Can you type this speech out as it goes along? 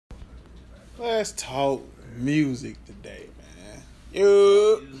Let's talk music today, man.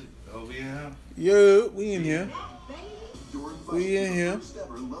 Yo, we in here. We in here.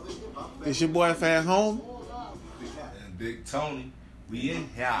 It's your boy Fat Home. And Big Tony. We in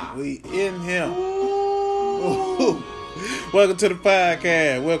here. We in here. Ooh. Welcome to the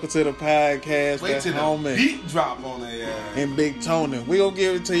podcast. Wait till Home the beat drop on their ass. and Big Tony. We gonna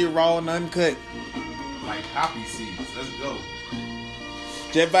give it to you raw and uncut. Like poppy seeds. Let's go.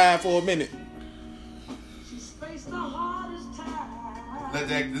 Just vibe for a minute. Let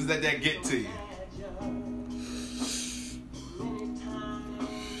that get to you.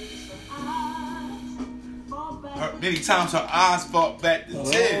 Many times her eyes fought back to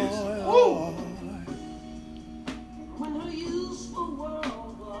tears. Woo.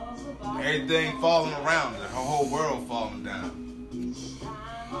 Everything falling around her. Her whole world falling down.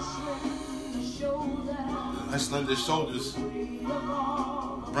 Her slender shoulders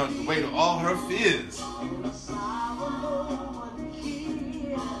brought the weight of all her fears.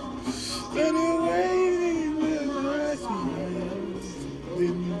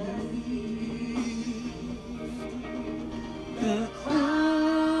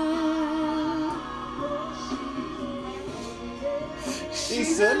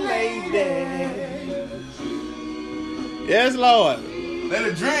 She's a lady. Yes, Lord. Let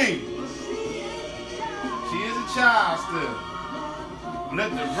her dream. She is a child still. Let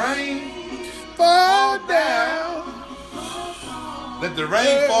the rain Fall down. Let the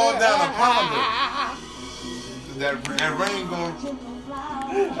rain fall down upon her. That rain going.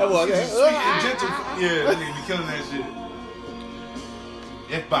 She's sweet and gentle. Yeah, that nigga be killing that shit.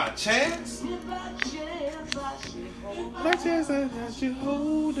 If by chance, by chance I should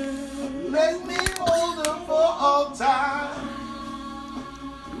hold her. let me hold her for all time.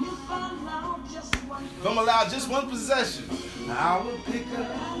 Come allow just one possession. I will pick her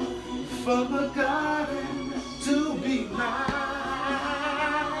from the garden to be mine.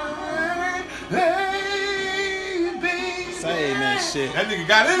 Hey, baby. Saying that shit. That nigga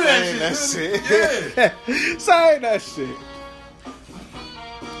got into that shit. Yeah. Saying that shit.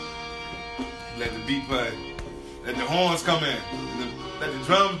 Let the beat play. Let the horns come in. Let the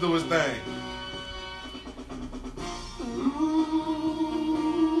drums do his thing.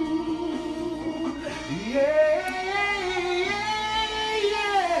 Ooh, yeah,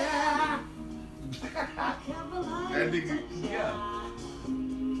 yeah. That nigga, yeah.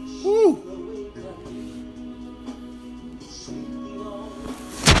 Woo.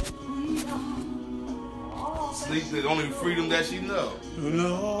 Sleep the only freedom that she know.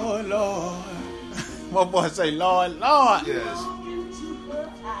 Lord, Lord. My boy say, Lord, Lord. Yes.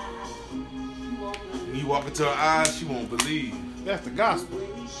 When you walk into her eyes, she won't believe. That's the gospel.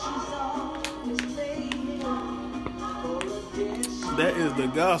 That is the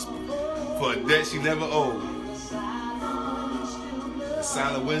gospel. For a debt she never owed. The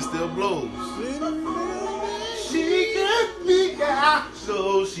silent wind still blows. She got me out,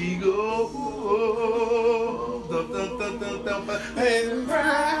 so she goes. Dum, dum, dum, dum, dum, and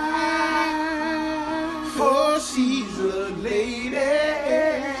cry. For she's a lady.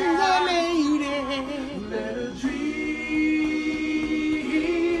 She's a lady. Let her dream.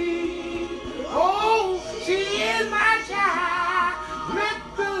 Oh, she is my child. Let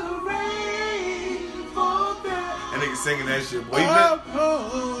the rain fall down. That nigga singing that shit, boy.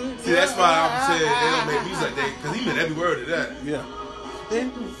 See, that's why I'm saying they don't make music like that, because he meant every word of that. Yeah.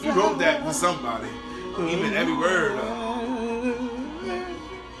 He wrote that for somebody. He meant every word of it.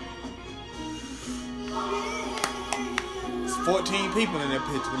 It's 14 people in that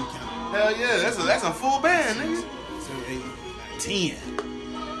picture when you count. Hell yeah, that's a full band, nigga. 10.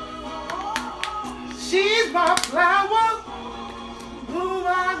 She's my flower. Ooh,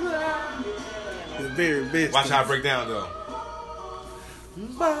 my flower. The very best. Watch how I break down though.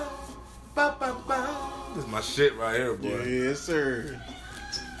 Ba, ba, ba, ba. This is my shit right here, boy. Yes, sir.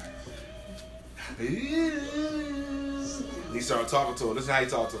 He started talking to her. This is how he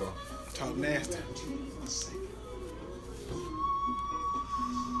talked to her. Talk nasty.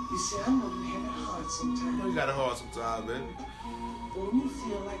 You see, I know you have it hard sometimes. You got it hard sometimes, baby. When you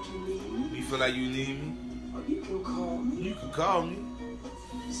feel like you need me, You feel like you need me? or you can call me. You can call me.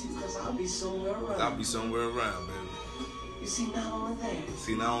 You see, because I'll be somewhere around. I'll be somewhere around, baby. You see, not only that.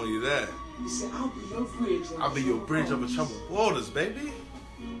 See, not only that, You see, I'll be your bridge. I'll be your bridge over troubled waters, baby.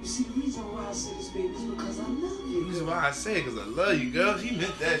 You see, the reason why I say this, baby, is because I love The you. reason why I say it, because I love you, girl. He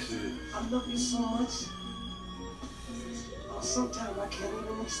meant that shit. I love you so much. Sometimes I can't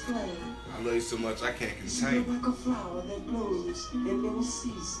even explain. I love you so much I can't You're contain. like a flower that blooms in any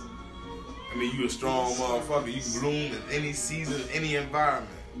season. I mean, you a strong motherfucker. You can bloom in any season, any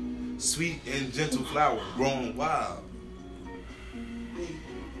environment. Sweet and gentle flower, growing wild.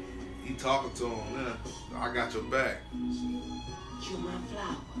 He talking to him, man. I got your back. You're my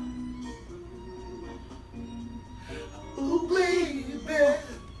flower. Ooh, baby.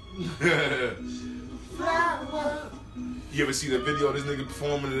 Flower. You ever see the video of this nigga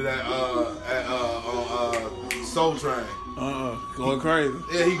performing to that on Soul Train? Going crazy.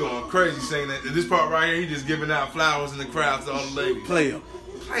 Yeah, he going crazy saying that. This part right here, he just giving out flowers in the crowd to all the ladies. Player.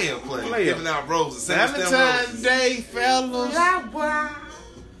 Giving out roses. Valentine's Day, fellas.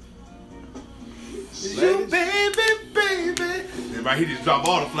 You baby. And right, he just dropped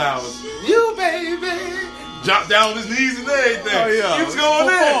all the flowers. You baby. Dropped down on his knees and everything. Oh, yeah. He was going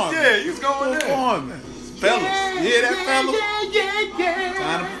there. Performing. Yeah, he was going there. Performing. Fellas. You hear that, fellas? Yeah.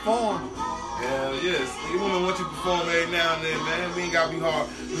 Time to perform. Hell yes. You women want you to perform every now and then, man. We ain't gotta be hard.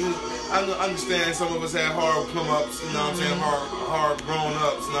 I understand some of us had hard come ups, you know what I'm saying? Hard grown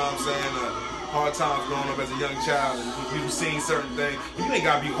ups, you know what I'm saying? Hard times growing up as a young child, and you've seen certain things. You ain't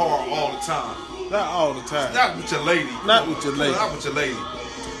gotta be hard all the time. Not all the time. Not with your lady. Not with your lady. Not with your lady.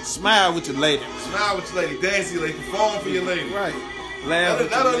 Smile with your lady. Smile with your lady. Dance with your lady. Perform for your lady. Right. Laugh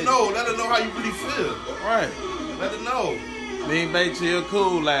Let her know. Let her know how you really feel. Right. Let her know. Me and Bay chill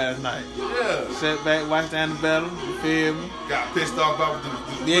cool last night. Yeah. Sat back, watched Annabella. You feel me? Got pissed off about the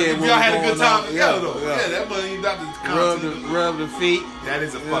yeah, y'all had a good time together on. though. Yeah, that money you got the rub the feet. That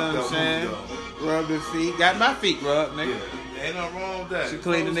is a fucked up movie though. Rub the feet. Got my feet rubbed, nigga. Yeah. Ain't nothing wrong with that. She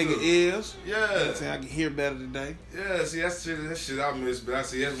cleaned the nigga ears. Yeah. I can hear better today. Yeah, see, that shit I miss. But I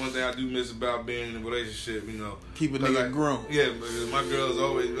see that's one thing I do miss about being in a relationship, you know. Keep a nigga groomed. Yeah, because my girls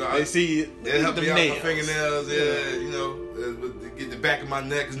always... They see it. They help me out with my nails. fingernails, you know. Get the back of my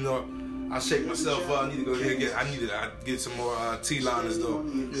neck, you know. I shake myself up. I need to go ahead and get some more T-liners though.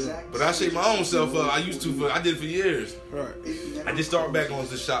 Yeah. But I shake my own self up. I used to. I did it for years. Right. I just started back on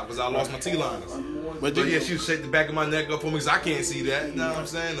the shop because I lost my T-liners. But yeah, she would shake the back of my neck up for me because I can't see that. You know what I'm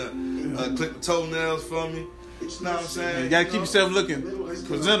saying? Clip the toenails for me. You know what I'm saying? You gotta keep yourself looking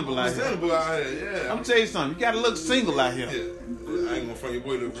presentable out here. Presentable out here, yeah. I'm gonna tell you something. You gotta look single out here. Yeah. I ain't gonna front your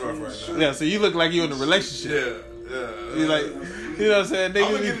boy look rough right now. Yeah, so you look like you in a relationship. Yeah. You like, you know what I'm saying? Niggas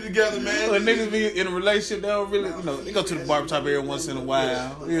I'm gonna get it together, man. When niggas be in a relationship, they don't really, you know, they go to the barbershop every once in a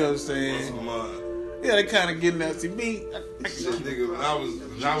while. You know what I'm saying? Yeah, they kind of getting that. See me, nigga, when I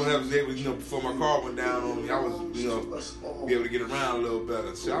was able, you know, before my car went down on me, I was, you know, be able to get around a little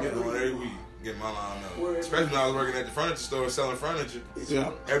better. So I was going every week, get my line up. Especially when I was working at the furniture store selling furniture.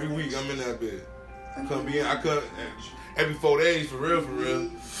 Yeah. Every week I'm in that bed. I couldn't, every 4 days, for real.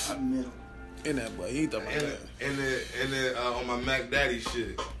 In that boy, he talking about that. And then on my Mac Daddy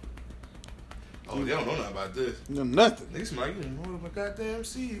shit. Oh, they don't know nothing about this. No, nothing. Niggas smell like, you didn't my goddamn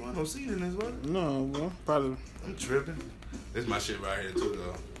seed. You want no seed in this, what? No, bro. Probably. I'm tripping. This is my shit right here, too,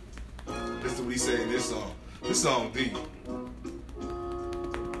 though. This is what he say in this song. This song deep.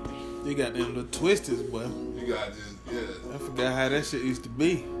 You got them little twisters, boy. You got just, yeah. I forgot how that shit used to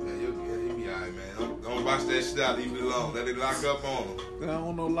be. Man, you be alright, man. Don't watch that shit out. Leave it alone. Let it lock up on them. I don't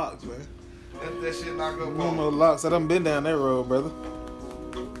want no locks, man. Let that shit lock up on them. No locks. I done been down that road, brother.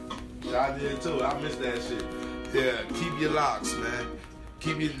 I did too. I miss that shit. Yeah, keep your locks, man.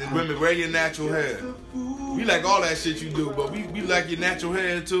 Women, wear your natural hair. We like all that shit you do, but we like your natural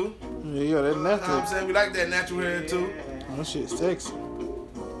hair too. Yeah, that natural. You know what I'm saying? We like that natural hair too. That shit sexy.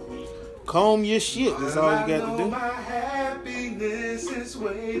 Comb your shit. That's all you got to do. My happiness is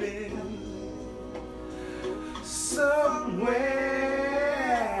waiting somewhere.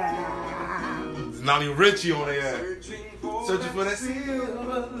 Nani Richie on there. Searching for that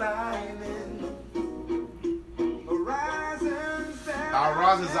silver lining.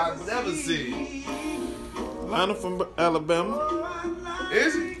 Horizons I've never seen. Lionel from Alabama.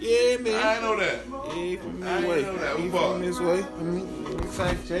 Is he? Yeah, man. I didn't know that. Yeah, from this way. He from this way.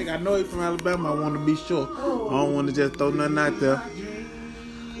 Fact check. I know he from Alabama. I want to be sure. I don't want to just throw nothing out there.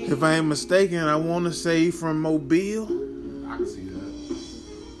 If I ain't mistaken, I want to say he from Mobile. I can see that.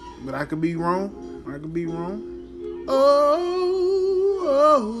 But I could be wrong.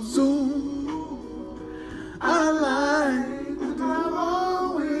 Oh, Zoom. I like to drive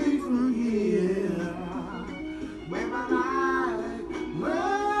away from here. Where my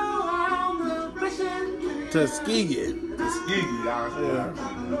life, Tuskegee. Yeah. I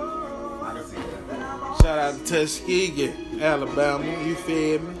can see that. Shout out to Tuskegee, Alabama. You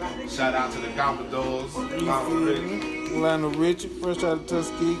feel me? Shout out to the Commodores. Lionel Richie. Fresh out of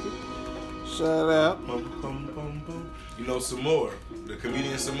Tuskegee. Shout out. You know Samore, the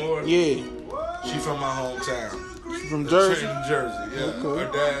comedian Samore? Yeah. She from my hometown. She from Jersey? Trenton, Jersey, yeah. Okay. Her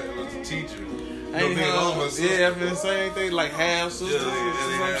dad was a teacher. Ain't Big Mama, sister. yeah, I feel the same thing, like half sisters Yeah, they or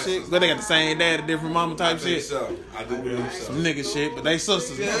some half shit. sisters. But they got the same daddy, different mama I type think shit. so. I do believe so. Some nigga shit, but they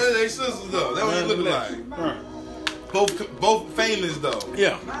sisters. Yeah, though. they sisters though. That's what they look like. Right. Both famous though.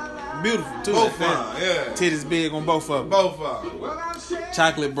 Yeah. Beautiful too. Both That fine. Yeah. Titties big on both of them. Both of them.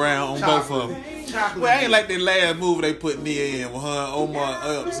 Chocolate brown on both of them. Chocolate. Well, I ain't like that last movie they put Nia in with her and Omar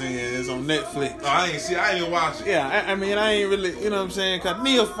Epps in. It's on Netflix. No, I ain't even watch it. Yeah, I mean, I ain't really, you know what I'm saying? Because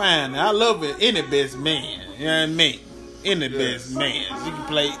Nia fine. I love it. Any best man. You know what I mean? Any best man. You can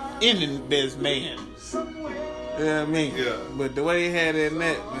play any best man. You know what I mean? Yeah. But the way he had it in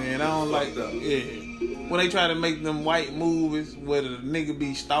that, man, I don't like up. yeah. When they try to make them white movies where the nigga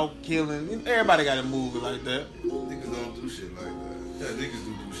be stalk killing, everybody got a movie like that. Niggas don't do shit like that. Yeah, niggas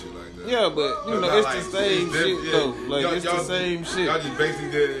do shit like that. Yeah, but you know, not it's like- the same it's shit different, yeah. though. Like Y'all- it's the y'all- same shit. Y'all just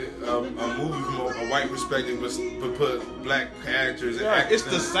basically did a movie from a white perspective, but put black actors and Yeah, actors it's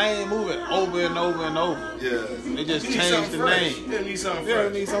in the it. same movie over and over and over. Yeah. They just You need changed something the fresh. name. Yeah, you need something Yeah,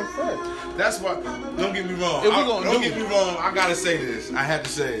 fresh. we need some fresh. That's why. Don't get me wrong. If we gonna Don't do get it. me wrong. I gotta say this. I have to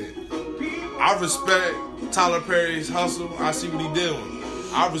say it. I respect Tyler Perry's hustle. I see what he doing.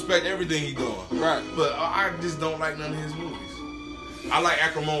 I respect everything he doing. Right. But I just don't like none of his movies. I like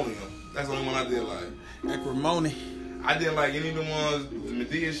Acrimonium. That's the only one I did like. Acrimony. I didn't like any of the ones, the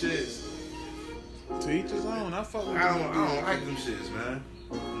Medea shits. To each his own. I fuck with I don't like them shits, man.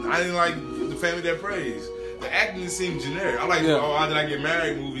 I didn't like The Family That Prays. The acting seemed generic. I like Yeah. How Did I Get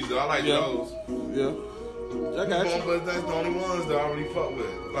Married movies though. I like Yeah. those. Yeah. I got you. But that's the only ones that I already fuck with.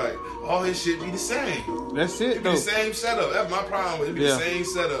 Like, all his shit be the same. That's it It be though. the same setup. That's my problem with it. It be Yeah. the same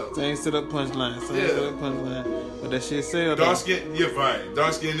setup. Same sit up punchline. Same Yeah. sit up punchline. But that shit sell though. Dark skin, yeah, right.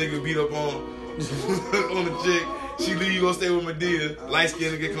 Dark skin nigga beat up on on the chick. She leave, you gonna stay with Medea. Light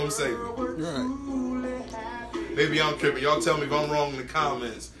skin nigga come save her. Right. Maybe I'm tripping. Y'all tell me if I'm wrong in the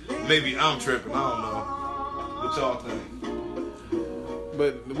comments. Maybe I'm tripping. I don't know. What y'all think?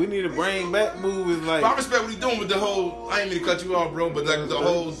 But we need to bring back movies like. But I respect what he doing with the whole. I ain't mean to cut you off, bro, but like the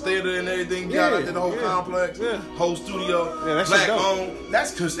whole theater and everything. Yeah, Got out there, the whole yeah, complex, yeah. whole studio, Yeah, that shit black dope. owned.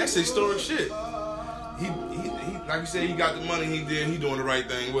 That's historic shit. He like you said, he got the money. He doing the right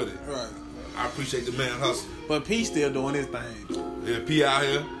thing with it. Right. I appreciate the man hustle. But P still doing his thing. Yeah, P out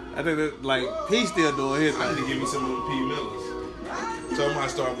here. I think that like P still doing his I need to thing. give me some of the P Millers. So I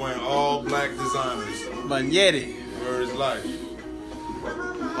might start wearing all black designers. Magnetti. Word is life.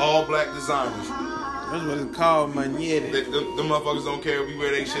 All black designers. That's what it's called, Magnetti. Them motherfuckers don't care if we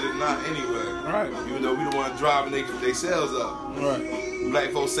wear they shit or not anyway. Right. Even though we the one driving they sales up. Right.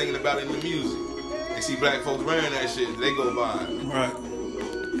 Black folks singing about it in the music. They see black folks wearing that shit, they go buy it. Right.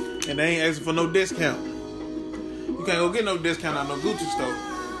 And they ain't asking for no discount. You can't go get no discount at no Gucci store.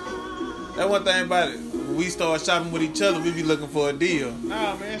 That's one thing about it. When we start shopping with each other, we be looking for a deal.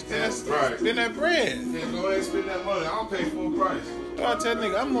 Nah, man, That's right. spend that bread. Yeah, go ahead and spend that money. I don't pay full price. So I tell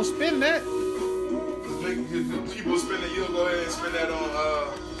nigga, I'm gonna spend that. If people spend it, you'll go ahead and spend that on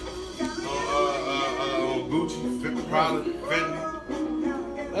Gucci, Prada,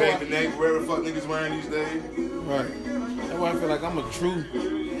 Fendi, Baby Nate, wherever the fuck niggas wearing these days. Right. That's why I feel like I'm a true.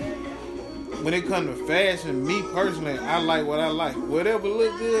 When it comes to fashion, me personally, I like what I like. Whatever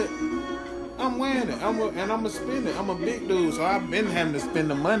look good, I'm wearing it. And I'm gonna spend it. I'm a big dude, so I've been having to spend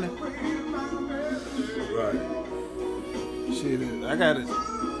the money. Right. Shit, I got it.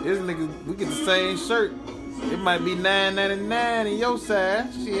 This nigga, we get the same shirt. It might be $9.99 in your size.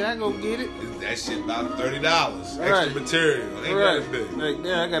 Shit, I go get it. That shit about $30. Right. Extra material. Ain't Right. that big. Like,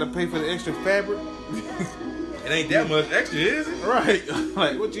 yeah, I gotta pay for the extra fabric. It ain't that much extra, is it? Right.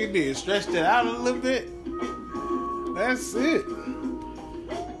 Like, what you did? Stretched it out a little bit? That's it.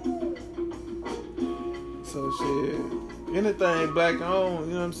 So, shit. Anything black on,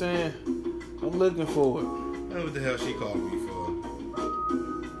 you know what I'm saying? I'm looking for it. I don't know what the hell she called me for.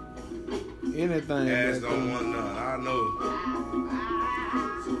 Anything Ass black don't on. want none. I know.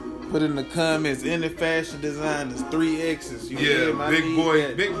 Put in the comments, any fashion designers, 3X's. You Yeah, feel me? I big need boy-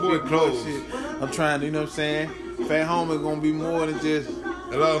 that. big boy clothes. shit. I'm trying to, you know what I'm saying? Fat Homer gonna be more than just,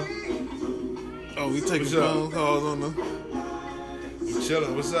 Hello? oh, we taking What's up? phone calls on the. I'm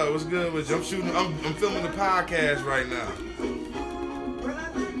chilling. What's up? What's good with you? I'm filming the podcast right now.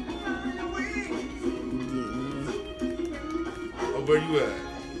 Oh, where you at?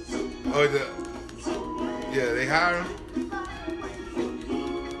 Oh, yeah, they hiring?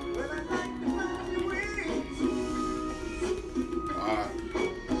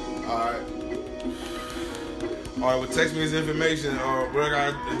 All right, well, text me his information or what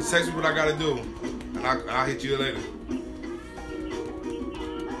I got. Text me what I gotta do, and I'll hit you later.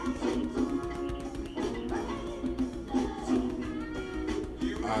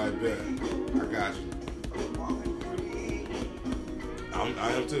 I bet. I got you.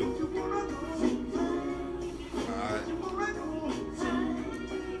 I am too. Alright.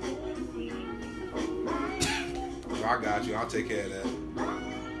 I got you. I'll take care of that.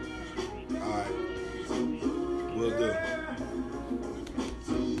 Alright. Will do.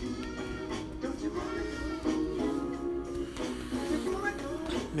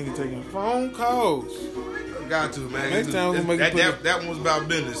 Nigga taking phone calls. Got to, man. Next time we'll make that one was about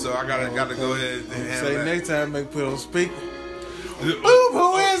business, so I gotta go ahead and handle say that. next time make put on speaker. Ooh,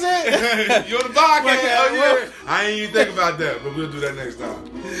 who is it? You on the podcast? Oh yeah. I ain't even think about that, but we'll do that next time.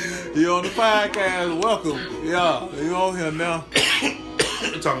 You on the podcast? Welcome. Yeah, you on here now.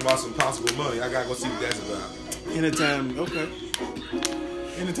 We're talking about some possible money. I gotta go see what that's about. Anytime, okay.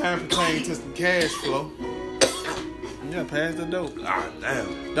 Anytime pertaining to some cash flow. Yeah, pass the dope. Ah,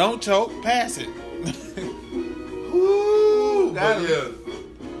 damn. Don't choke, pass it. Woo! But yeah,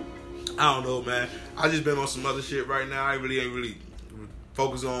 I don't know, man. I just been on some other shit right now. I ain't really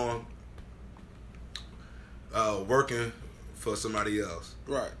focused on working for somebody else.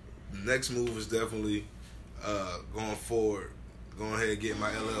 Right. The next move is definitely going forward. Going ahead and get my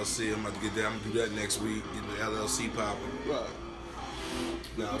LLC. I'm about to get that. I'm gonna do that next week. Get the LLC popping. Right.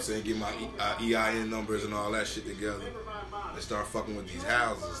 You know what I'm saying? Get my EIN numbers and all that shit together. And start fucking with these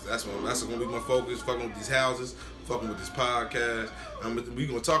houses. That's gonna be my focus. Fucking with these houses. Fucking with this podcast. We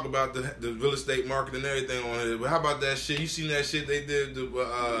gonna talk about the real estate market and everything on here. But how about that shit? You seen that shit they did to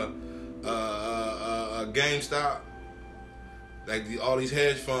GameStop? Like all these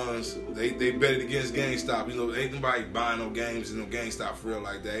hedge funds, they betted against GameStop. You know, ain't nobody buying no games in no GameStop for real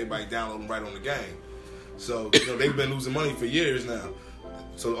like that. Everybody downloading right on the game. So you know they've been losing money for years now.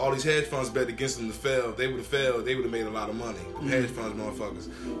 So all these hedge funds bet against them to fail. If they would have failed, they would have made a lot of money. Hedge funds, motherfuckers.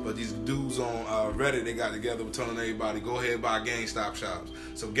 But these dudes on Reddit, they got together with telling everybody, go ahead and buy GameStop shops.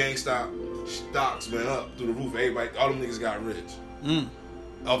 So GameStop stocks went up through the roof. Everybody, all them niggas got rich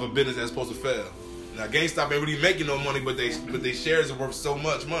off a business that's supposed to fail. Now GameStop ain't really making no money, but they shares are worth so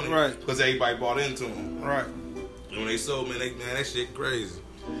much money, right? Because everybody bought into them, right? And when they sold, man, that shit crazy.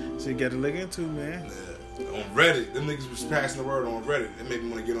 So you got to look into, man. Yeah. On Reddit, them niggas was passing the word on Reddit. It made me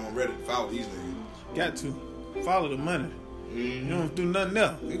want to get on Reddit and follow these niggas. Got to follow the money. You don't do nothing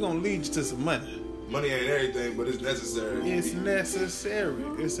else. It's gonna lead you to some money. Money ain't everything, but it's necessary. It's necessary.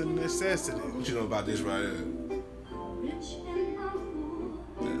 It's a necessity. What you know about this right here?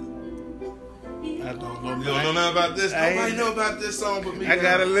 I don't know. You don't know nothing about this? Nobody know about this song but me. I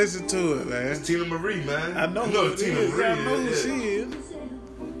gotta listen to it, man. It's Tina Marie, man. I know who Tina Marie. I know who she is.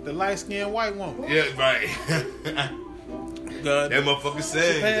 The light-skinned white woman. Yeah, right. God. That motherfucker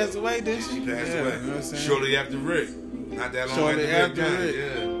said. She passed away, didn't she? She passed away. You know what I'm saying? Shortly after Rick. Not that long Shortly after Rick.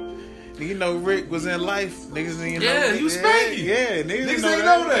 Yeah. You know Rick was in life. Niggas didn't know. Yeah, he was spanking. Yeah, niggas didn't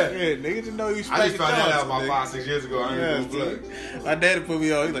know that. Yeah, niggas didn't know he was spanking. I just found that out about 5-6 years ago. I ain't gonna play. My daddy put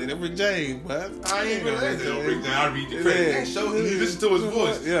me on. He's like, that Rick James, but I ain't even like that. Rick James. I read the credit. That show, you listen to his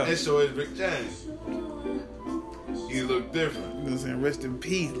voice. Yeah. That show is Rick James. He look different. You know what I'm saying? Rest in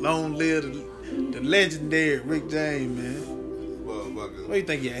peace. Long live the legendary Rick James, man. Motherfucker. What do you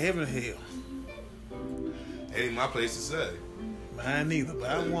think? Yeah, heaven or hell? It ain't my place to say. Mine neither, but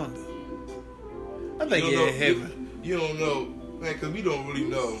I wonder. I think yeah, heaven. You don't know, man, because we don't really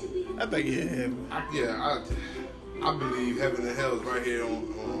know. I think yeah, heaven. I believe heaven and hell is right here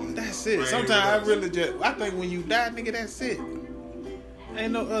on that's it. Right. Sometimes I think when you die, nigga, that's it.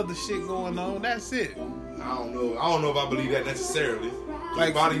 Ain't no other shit going on. That's it. I don't know if I believe that necessarily.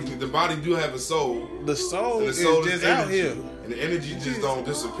 Like the body do have a soul. The soul is just out here, and the energy just don't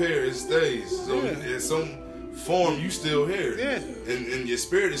disappear. It stays. So in some form, you still here. Yeah. And your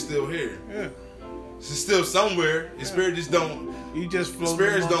spirit is still here. Yeah. It's still somewhere. Your spirit just don't. You just float.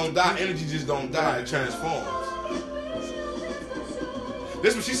 Spirits don't die. Energy just don't die. It transforms.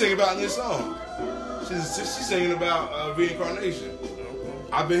 This is what she's singing about in this song. She's singing about reincarnation.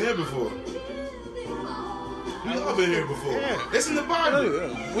 I've been here before. I've been here before. Yeah. It's in the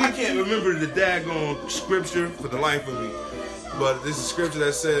Bible. I can't remember the daggone scripture for the life of me, but this is a scripture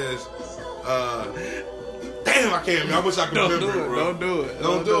that says, damn, I can't remember. I wish I could remember it, bro.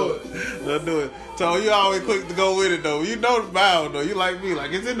 Don't do it. So you always quick to go with it, though. You know the Bible, though. You like me.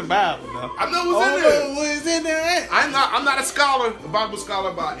 Like, it's in the Bible, though. I know what's in there. What's in there? I'm not a scholar, a Bible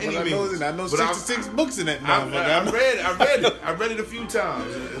scholar by any means. I know 66 books in that motherfucker. I read it a few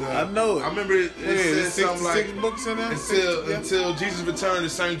times. I know it. I remember it said something like 66 books in there. Until Jesus returned, the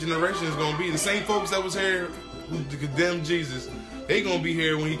same generation is going to be. The same folks that was here who condemned Jesus, they going to be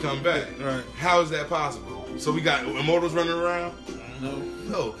here when he come back. Right. How is that possible? So we got immortals running around?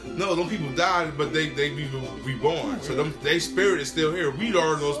 No. Them people died, but they be reborn. So they spirit is still here. We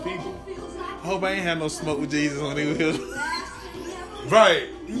are those people. hope I ain't had no smoke with Jesus when he was. Right.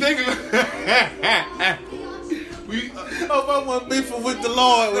 Nigga. Hope I wasn't beefing with the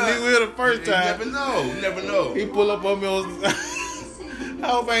Lord when he was the first time. You never know. He pull up on me on. I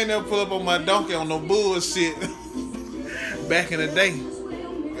hope I ain't never pull up on my donkey on no bullshit. Back in the day.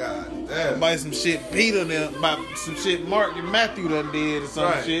 God damn. About some shit Peter done, about some shit Mark and Matthew done did or some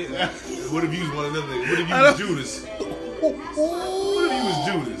Right. shit. What if you was one of them niggas? What if you was Judas? What if you was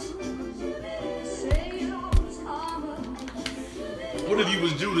Judas? What if you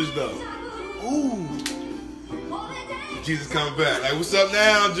was Judas though? Ooh. Jesus come back. Like, what's up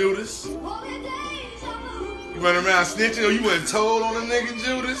now, Judas? You running around snitching or you went and told on a nigga,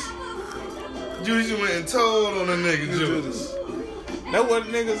 Judas? Judas, you went and told on a nigga, Judas. That's what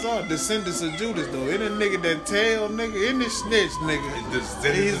niggas are, descendants of Judas though. Any nigga that tell nigga, any snitch nigga,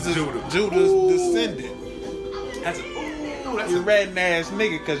 Descendants of Judas. Judas descendant. That's a You ratting ass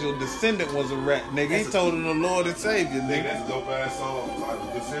nigga because your descendant was a rat nigga. He told him the Lord and Savior nigga. That's a dope ass song.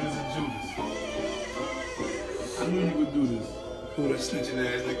 Like, Descendants of Judas. I knew you would do this. Who that Snitching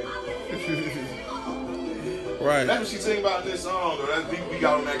ass nigga. Right. That's what she sing about in this song though. That's we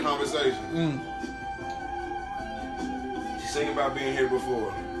got on that conversation. She sing about being here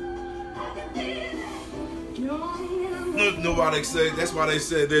before. Nobody say. That's why they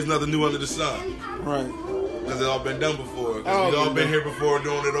said there's nothing new under the sun. Right. Because it's all been done before. Because we all been here before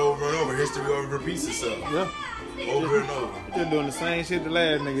doing it over and over. History over repeats itself. Yeah. Over and over. We just doing the same shit the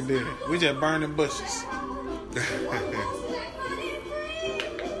last nigga did. We just burning bushes.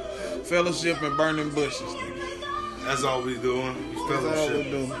 Fellowship and burning bushes, nigga. That's all we doing. That's all we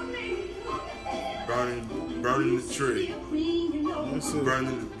Fellowship. doing. Burning the tree. That's it.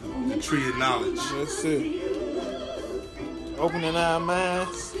 Burning the tree of knowledge. That's it. Opening our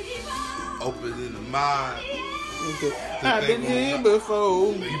minds. Opening the mind. I've been here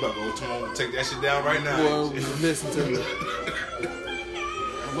before. You about to go take that shit down right now. Boy, listen to me.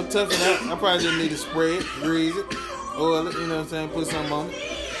 I'm gonna toughen out. I probably just need to spray it, grease it, oil it, you know what I'm saying? Put something on it.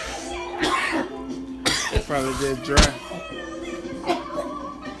 It's probably just dry.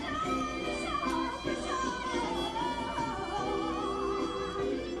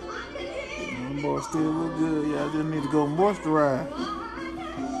 My boy still look good. Yeah, I just need to go moisturize.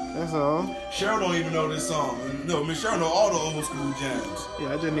 That's all. Cheryl don't even know this song. No, Miss Cheryl know all the old school jams.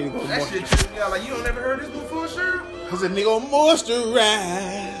 Yeah, I just need to go That shit moisturize. tripped me out. Like, you don't never heard this before, Cheryl? I said, nigga,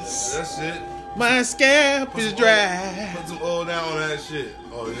 moisturize. That's it. My scalp is dry. Put some oil down on that shit.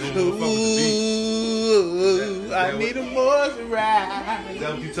 Oh, you don't wanna fuck with the beat. Ooh, I need a moisturize. Is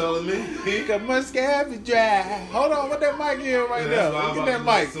that what you telling me? Cause my scalp is dry. Hold on, what that mic here right Yeah, there? that's what Look I'm at that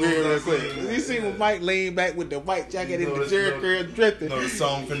about to mic do as soon real as I quick. see it. You see when Mike lean back with the white jacket You and know the this- jerry curl drifting. No, the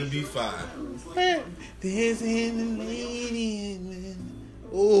song finna be fire. There's in the lady.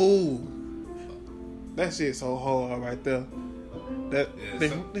 Ooh, that shit so hard right there. That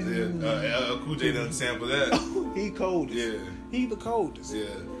Cool J done sample that. he coldest. Yeah. He the coldest. Yeah.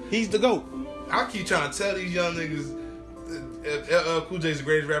 He's the GOAT. I keep trying to tell these young niggas Cool J's the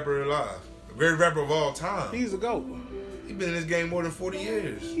greatest rapper alive. The greatest rapper of all time. He's the GOAT. He been in this game more than 40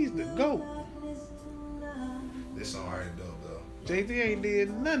 years. He's the GOAT. This song already dope though. Jay-Z ain't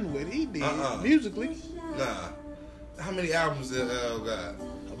did nothing with it. He did Uh-uh. musically Nah. How many albums did LL got?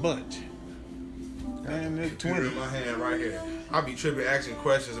 a bunch. Damn, near Computer 20. in my hand right here. I be tripping asking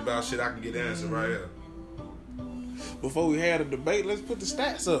questions about shit I can get answered right here. Before we had a debate, let's put the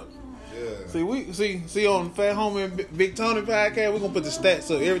stats up. Yeah. See, we see on Fat Homie and Big Tony podcast, we're gonna put the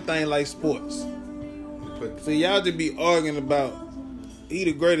stats up. Everything like sports. Put, See, y'all just be arguing about he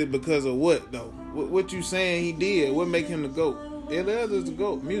the greatest because of what though? What you saying he did? What make him the GOAT? LL is the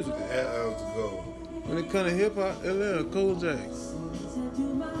GOAT, music. LL's to go. When it comes to hip hop, LL, Cool J.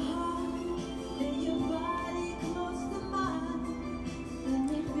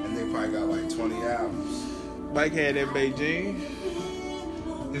 And they probably got like 20 albums. Mike had that Beijing.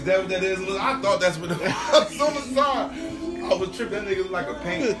 Is that what that is? I thought that's what it was. As soon as I saw it, I was tripping. That nigga look like a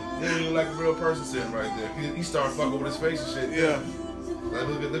paint. He didn't look like a real person sitting right there. He started fucking with his face and shit. Yeah. Like,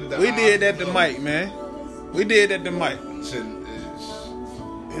 look at that. We did that to Mike, man. We did that to Mike. Shit,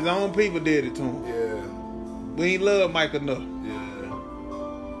 His own people did it to him. yeah. We ain't love Mike enough. Yeah.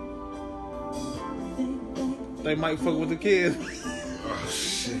 They might fuck with the kids. Oh,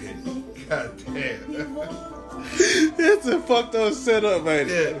 shit. God damn. It's a fucked up setup, man.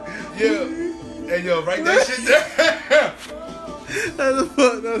 Yeah. Yeah. Hey, yo, write that shit down. That's a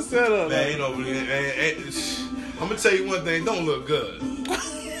fucked up setup, Man, man. ain't no, I'm gonna tell you one thing. Don't look good.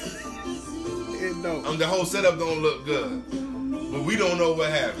 It don't. The whole setup don't look good. But we don't know what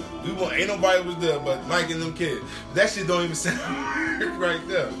happened. Ain't nobody was there but Mike and them kids. That shit don't even sound right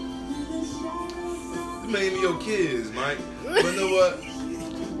there. naming your kids, Mike. But you know what?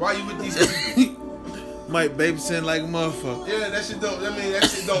 Why you with these people? Mike babysitting like a motherfucker. Yeah, that shit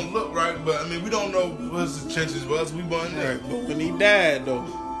don't look right, but I mean, we don't know what his intentions was. We wasn't there. Right, but when he died, though.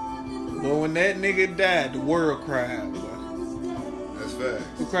 But when that nigga died, the world cried, boy. That's facts.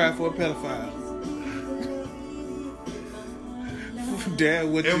 Who cried for a pedophile? Dad,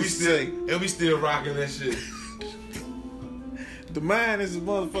 what you say? And we still rocking that shit. The mind is a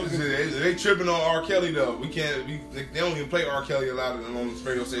motherfucker. They tripping on R. Kelly though. They don't even play R. Kelly a lot on this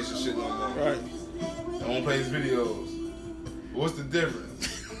radio station shit no more. Right. They don't play his videos. What's the difference?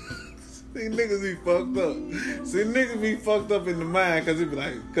 See, niggas be fucked up. See, niggas be fucked up in the mind because it be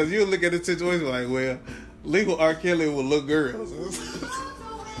like, because you look at the situation like, well, legal R. Kelly with little girls.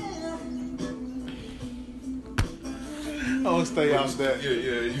 I don't stay out that. Yeah,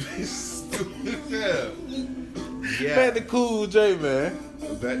 you be stupid. Yeah. Back to Cool J, man.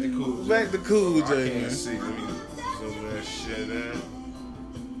 Back to Cool J. Back to Cool J, I can't man. see. Let me zoom that shit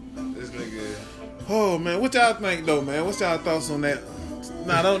in. This nigga. Oh man, what y'all think though, man? What's y'all thoughts on that?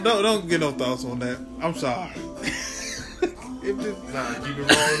 Nah, don't get no thoughts on that. I'm sorry. Keep it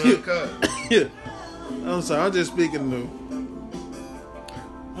rolling uncut. Yeah. I'm sorry. I'm just speaking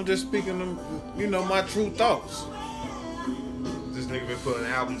my true thoughts. This nigga been putting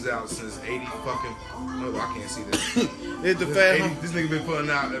albums out since 80 fucking. No, I can't see this. It's the fact. This nigga been putting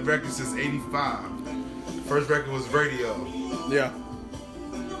out a record since 85. First record was Radio. Yeah.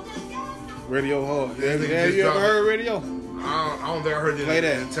 Radio hard. This nigga Have just you ever dropped- heard radio? I don't think I heard it Play in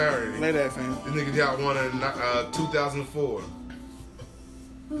that. entirety. Play that, fam. This nigga got one in 2004.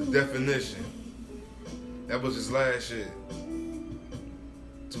 The Definition. That was his last shit.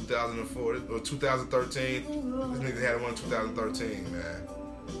 2004 or 2013. This nigga had one in 2013, man.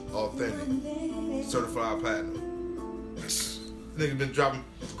 Authentic. Certified platinum. This nigga been dropping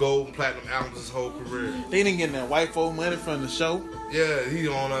gold and platinum albums his whole career. They didn't get that white folk money from the show. Yeah, he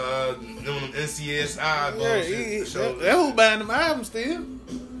on them NCSI bullshit. That who buying them albums still.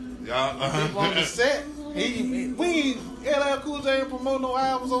 Yeah, On the set. LL Cool J ain't promote no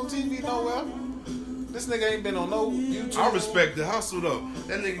albums on TV nowhere. This nigga ain't been on no YouTube. I respect the hustle though.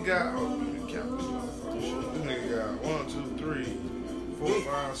 That nigga got. This nigga got 1, 2, 3, 4,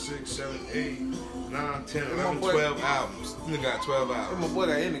 5, 6, 7, 8, 9, 10, 11, 12 albums. This nigga got 12 My albums boy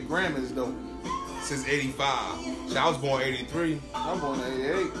got in the Grammys though. since 85. So I was born 83. I'm born in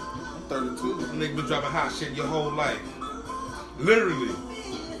 88. I'm 32. This nigga been dropping hot shit your whole life. Literally.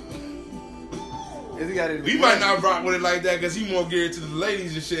 Is he got it in the We might Grammys? not rock with it like that because he more geared to the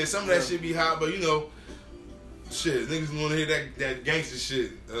ladies and shit. Some of that shit be hot, but you know, shit, niggas want to hear that gangster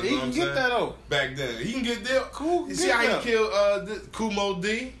shit. He can get that though. Back then. He can get there. Cool. You see how he killed Kumo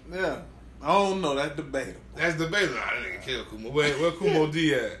D? Yeah. I don't know. That's debatable. That's debatable. Nah, that nigga killed Kumo. Where Kumo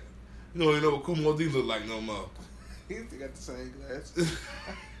D at? You don't even know what Kumo D look like no more. He still got the same glasses.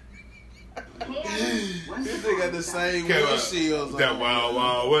 He still got the same windshields on. That Wild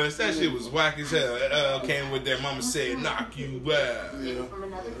Wild West. That shit was whack as hell. Came with that Mama Said Knock You Out. Yeah.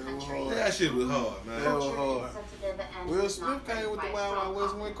 That shit was hard, man. That was hard. Will Smith came with the Wild Wild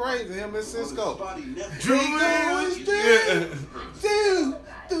West and went crazy. Him and Cisco. Drew going yeah. Dude,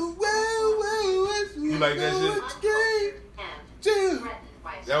 the Wild Wild West. You like that shit? Dude.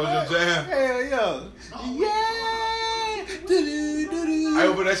 That was your jam? Hell yeah. I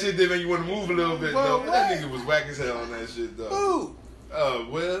hope that shit did make you want to move a little bit, though. That nigga was whack as hell on that shit, though. Who?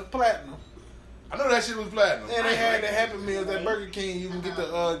 Well, Platinum. I know that shit was platinum. And they had the Happy Meals at Burger King. You can get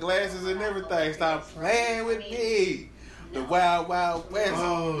the glasses and everything. Stop playing with me. The Wild Wild West.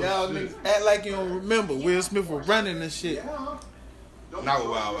 Oh, Y'all shit. niggas act like you don't remember. Will Smith was running the shit. Not with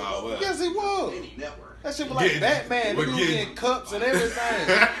Wild Wild West. Yes, he was. That shit was like Batman. He was getting cups and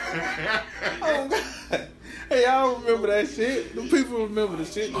everything. Oh, God. Hey, y'all remember that shit? The people remember the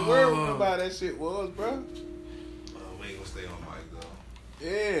shit. The world remember how that shit was, bro. We ain't gonna stay on mic, though.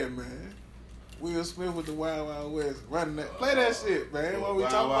 Yeah, man. Will Smith with the Wild Wild West running that. Play that shit, man. While we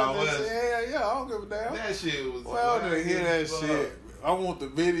Wild talk about Wild that West. shit. Yeah, I don't give a damn. That shit was. Well, I want to hear that shit. I want the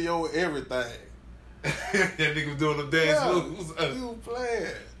video, everything. That nigga was doing the dance moves. He was playing.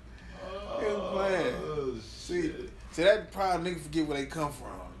 He was playing. Oh, See, that probably niggas forget where they come from,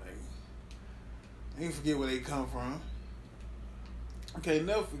 nigga. They forget where they come from. I can't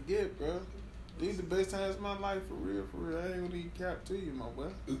never forget, bro. These the best times of my life, for real, for real. I ain't gonna even cap to you, my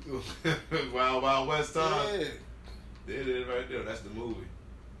boy. Wild Wild West time. Yeah. There it is right there. That's the movie.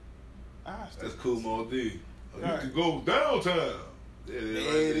 That's That's Kumo D. You Right. can go downtown. There it is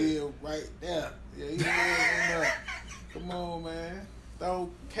There right it there. is, right there. Yeah, you know. Come on, man.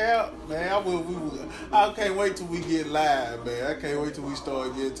 Don't cap, man. I can't wait till we get live, man. I can't wait till we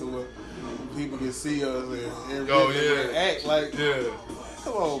start getting to it. people can see us and yeah. act like. Yeah.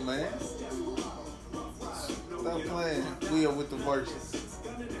 Come on, man. Stop playing. We are with the verses.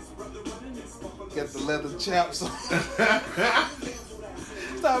 Got the leather chaps on.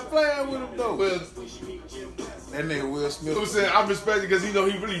 Stop playing with him though. Well, that nigga Will Smith. I'm saying I respect it because he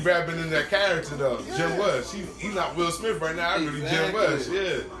really rapping in that character though. Yeah. Jim West. He's not Will Smith right now. I really Jim West.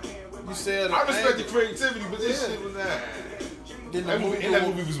 Yeah. You said I respect the creativity, but this shit was not. That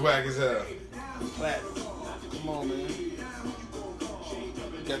movie was whack as hell. Come on, man.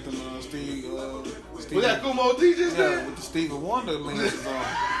 Got them Steve. Was that Kumo D just there? With the Stevie Wonder lenses on.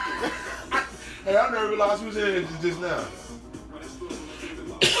 Hey, I never realized he was in here just now.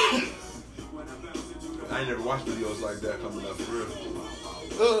 I ain't never watched videos like that coming up for real.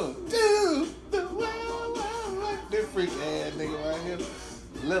 This freak ass nigga right here.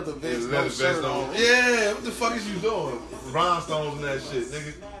 Leather vest, on. Yeah, what the fuck is you doing? Rhinestones and that shit,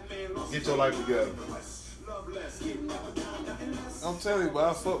 nigga. Get your life together. I'm telling you, but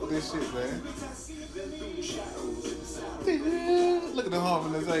I fuck with this shit, man. Look at the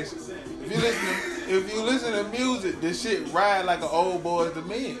harmonization. If you listen to music, this shit ride like an old Boys to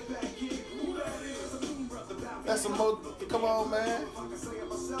Men. That's some come on, man.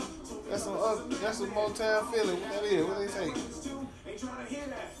 That's some Motown feeling. What that is? What they say?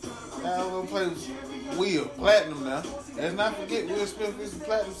 Now I'm gonna play Will Platinum now. Let's not forget Will Smith is the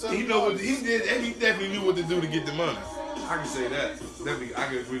platinum son. He know what he did, and he definitely knew what to do to get the money. I can say that. Definitely, I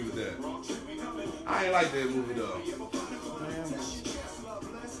can agree with that. I ain't like that movie though.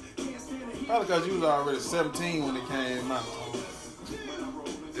 Probably because you was already 17 when it came out.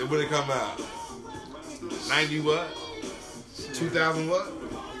 And when it come out? 90 what? 2000 what?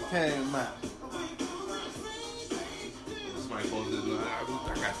 It came out. Somebody posted it. I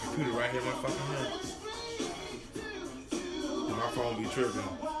got the computer right here in my fucking hand. And my phone be tripping.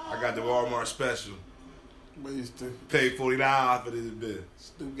 I got the Walmart special. But you still paid $40 for this bit.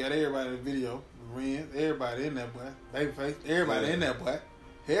 Still got everybody in the video. Ren, everybody in that boy. Babyface, everybody in that boy.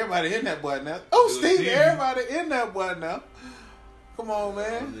 Everybody in that boy now. Oh, Steve, everybody in that boy now. Come on,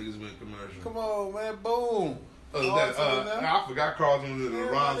 man. Niggas went commercial. Come on, man. Boom. I forgot Carlton was in the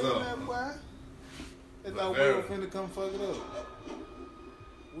Ronzo. They thought we were finna come fuck it up.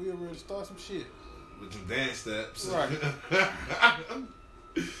 We were ready to start some shit. With some dance steps. Right.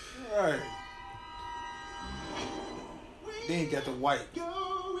 Right. Then got the white.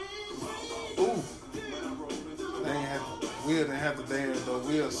 Ooh. Will didn't have to dance though.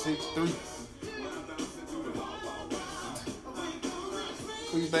 Will 6'3".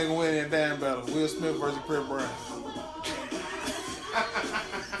 Who you think will win that damn battle? Will Smith versus Chris Brown.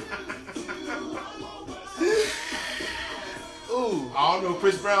 Ooh. I don't know.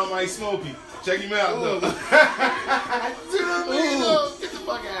 Chris Brown might smoke you. Check him out though. Get the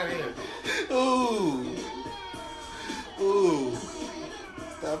fuck out of here. Ooh. Ooh.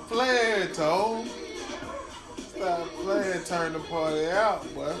 Stop playing, Tone. Stop playing, turn the party out,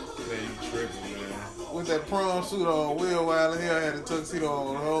 boy. Man, you tripping, man. With that prom suit on, Will Wilder here had a tuxedo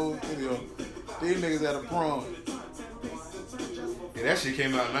on the whole video. These niggas at a prom. Yeah, that shit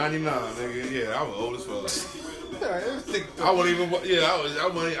came out in 99, nigga. Yeah, I was old as fuck. Yeah, I wasn't even. Yeah,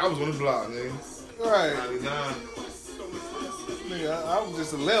 I was on the block, nigga. Right. 99. Nigga, I was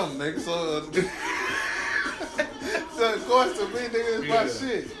just 11, nigga. So, so of course to me, nigga, it's my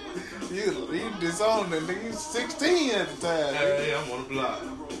shit. You disowned it, nigga. You 16 at the time. Hey, I'm on the block.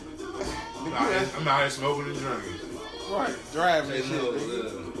 I'm out here smoking and drinking. Right, driving and shit.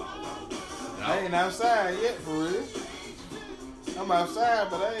 I ain't outside yet, for real. I'm outside,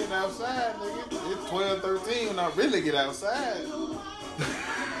 but I ain't outside, nigga. It's 12, 13 when I really get outside.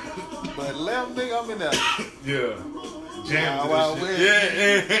 But 11, nigga, I'm in there. Yeah. Jam shit.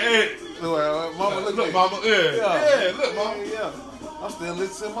 Yeah. Mama, look, mama. Yeah, look, mama. Yeah. I'm still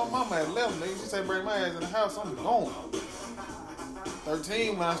listening to my mama at 11, nigga. She say bring my ass in the house, I'm going.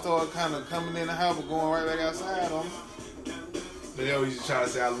 13 when I started kind of coming in the house but going right back outside on me. But they always try to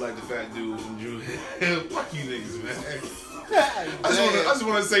say I look like the fat dude from Drew Hill. Fuck you niggas, man. I just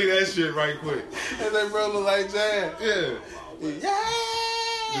want to say that shit right quick. And they bro look like Jan. Yeah.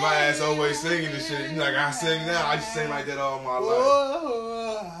 Yeah. My ass always singing this shit. You know, like I sing now. I just sing like that all my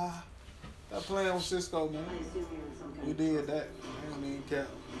life. Stop playing with Cisco, man. We did that. I ain't even cap.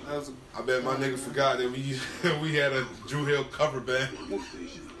 I bet my nigga forgot that we had a Drew Hill cover band.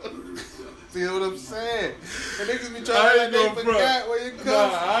 See what I'm saying? The niggas be trying to forget where you come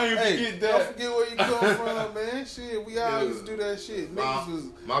from. I ain't forget that. Don't forget where you come from, man. Shit, we all used to do that shit.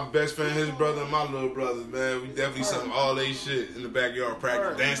 My best friend, his brother, and my little brother, man, we definitely sung all they shit in the backyard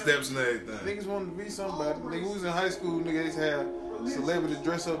practice, dance steps and everything. Niggas wanted to be somebody. Nigga, we was in high school, niggas had celebrity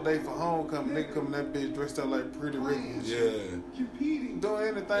dress up day for homecoming. Nigga come in that bitch dressed up like Pretty Ricky and shit. Yeah. Doing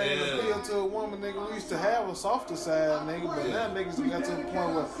anything to appeal to a woman, nigga. We used to have a softer side, nigga, but now niggas got to the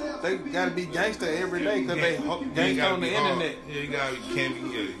point where they gotta be gangster every day because they gangster on the internet. Yeah, you can't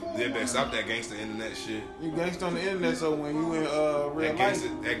be. They better stop that gangster internet shit. You gangster on the internet, so when you in real life,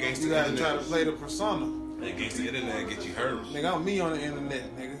 you gotta try to play the persona. That gangster internet get you hurt. Nigga, I'm me on the internet,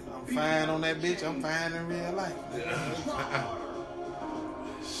 nigga. I'm fine on that bitch. I'm fine in real life.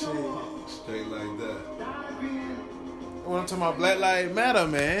 Shit. Straight like that. When I'm talking about Black Lives Matter,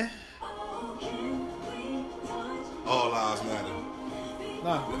 man. All lives matter.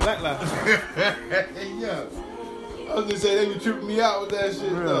 Nah, Black Lives. Yeah. I was gonna say they be tripping me out with that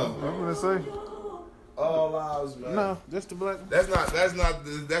shit though. I'm gonna say. All lives matter. No, just the black. That's not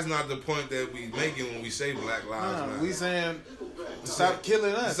the point that we making when we say Black Lives Matter. We saying stop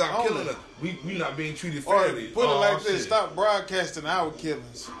killing us. Stop killing us. We not being treated fairly. Or put it like this: stop broadcasting our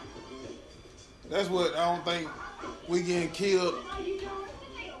killings. That's what I don't think we getting killed. You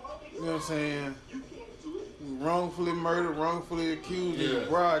know what I'm saying? We wrongfully murdered, wrongfully accused, and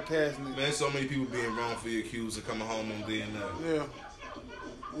broadcasting it. Man, so many people being wrongfully accused of coming home on DNA. Yeah,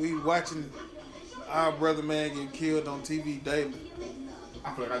 we watching our brother man get killed on TV daily.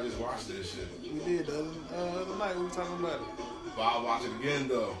 I feel like I just watched this shit. We did the other night. We were talking about it. But I'll watch it again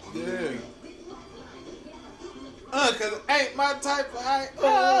though. Yeah. Cause it ain't my type of height.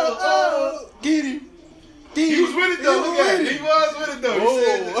 Oh, get him. He was with it though. Look at it. He was with it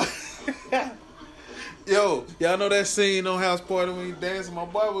though. He said Yo, y'all know that scene on House Party when he dancing? My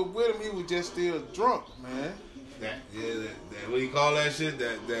boy was with him. He was just still drunk, man. That what do you call that shit?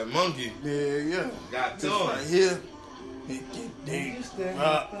 That monkey. Yeah. Got to this him. right here. It get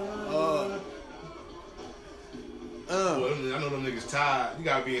Well, I know them niggas tired. You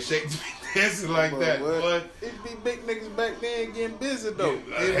gotta be in shape to be dancing like that. But it be big niggas back then getting busy though.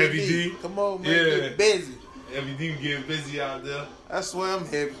 Yeah, Heavy D. Come on, man, get busy. Heavy D getting busy out there. I swear I'm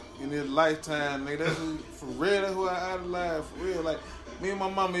heavy in this lifetime, nigga. That's who, for real. That's who I idolize, for real. Like me and my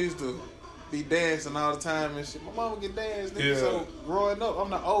mama used to be dancing all the time and shit. My mama get danced, nigga. Yeah. So growing up, I'm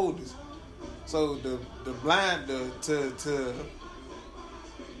the oldest. So the blind to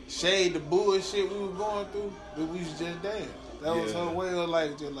shade the bullshit we was going through, we used to just dance. That was her way of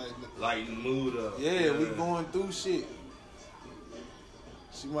like just like lighten the mood up. Yeah, we going through shit.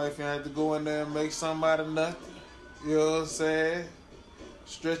 She might have to go in there and make something out of nothing. You know what I'm saying?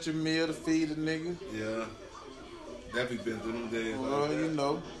 Stretch a meal to feed a nigga. Yeah. Definitely been through them days. Well, like you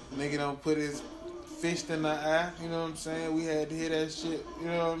know, nigga don't put his fist in the eye. You know what I'm saying? We had to hear that shit. You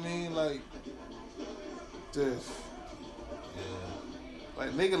know what I mean? Like, just. Yeah.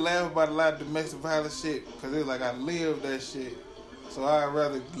 Like, nigga laugh about a lot of domestic violence shit because it's like I lived that shit. So I'd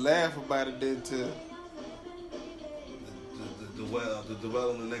rather laugh about it than to. The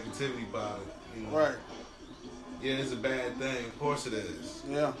development negativity about it. You know? Right. Yeah, it's a bad thing. Of course it is.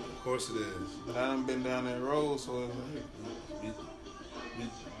 Yeah. Of course it is. But I done been down that road, so it's like.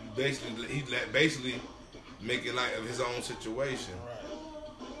 He basically making light of his own situation. Right.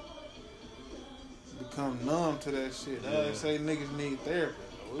 Become numb to that shit. Now they say niggas need therapy.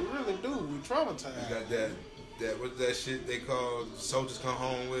 We really do. We traumatized. You got that what's that shit they call soldiers come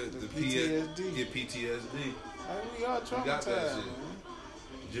home with? The PTSD. Get PTSD. Like, we are traumatized. We got that shit. Man.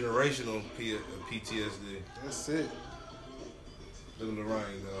 Generational PTSD. That's it. Look at the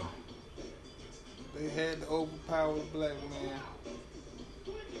rain though. They had to overpower the black man.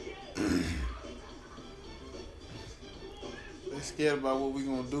 They scared about what we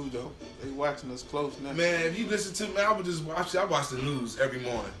gonna do though. They watching us close now. Man, if you listen to me, I would just watch. I watch the news every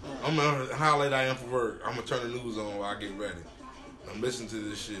morning. I'm gonna how late I am for work. I'm gonna turn the news on while I get ready. I'm listening to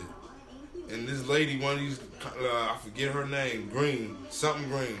this shit. And this lady, one of these, I forget her name, Green, something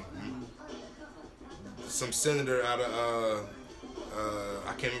Green. Some senator out of,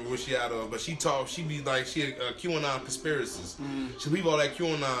 I can't remember where she out of, but she be like, she QAnon conspiracies. She leave all that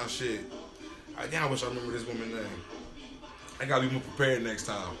QAnon shit. I wish I remember this woman's name. I gotta be more prepared next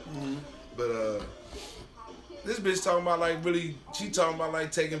time. But this bitch talking about like really, she talking about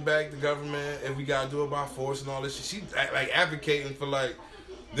like taking back the government if we gotta do it by force and all this shit. She like advocating for like,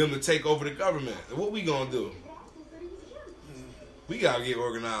 them to take over the government. What we gonna do? We gotta get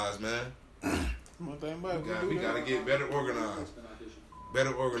organized, man. We gotta get better organized.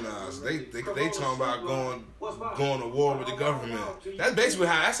 Better organized. They talking about going to war with the government.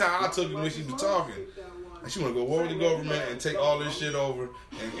 That's how I took it when she was talking. She want to go war with the government and take all this shit over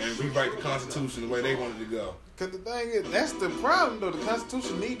and rewrite the Constitution the way they wanted to go. Cause the thing is, that's the problem though. The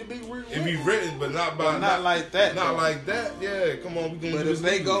Constitution need to be rewritten. It be written, but not like that. Not like that. Yeah, come on, we gonna. But if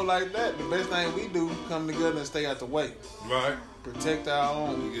they go like that, the best thing we do come together and stay out the way. Right. Protect our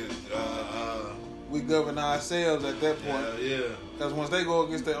own. We govern ourselves at that point. Yeah. Because once they go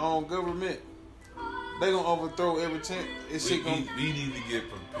against their own government, they gonna overthrow every chance. We need to get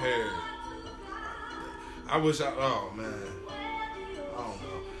prepared. Oh man, I don't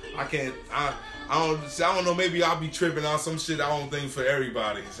know. I don't know. Maybe I'll be tripping on some shit I don't think for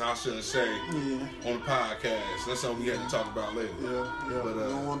everybody. So I shouldn't say on the podcast. That's something we have to talk about later. Yeah. But we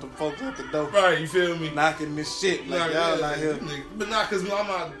don't want the folks at the door. Right, you feel me? Knocking this shit like y'all out here. But not because I'm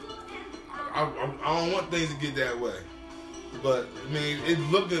not. I don't want things to get that way. But I mean, it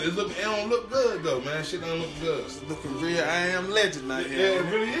don't look good though, man. Shit don't look good. It's looking real. I Am Legend out here. Yeah, it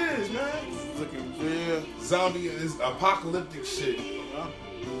really is, man. It's looking real. Zombie is apocalyptic shit. Yeah.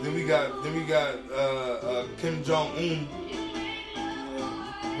 Then we got Kim Jong Un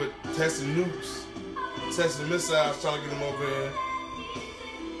with testing nukes, testing missiles, trying to get them over here.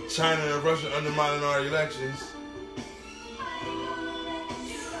 China and Russia undermining our elections.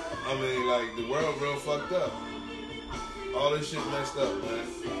 I mean, like, the world real fucked up. All this shit messed up, man.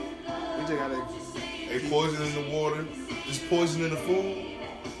 We just gotta. They poisoning the water. Just poisoning the food.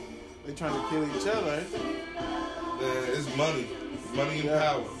 They trying to kill each other, ain't they? Yeah, it's money. Money and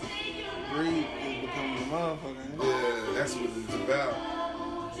power. Greed is becoming the motherfucker, ain't it? Yeah, that's what it's about.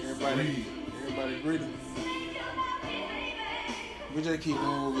 Everybody greedy. We just keep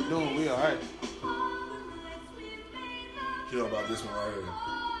doing what we're doing. We alright. You know about this one right here.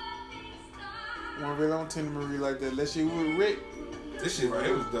 One really on Tender Marie like that. Let's see with Rick. This shit right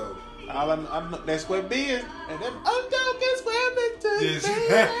here was dope. All I know, that Square Biz. And them, I'm joking, Square Biz. Yes.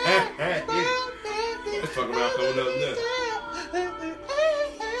 Let's talk about coming up next.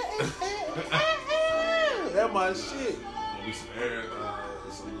 That's my shit. Gonna be some air,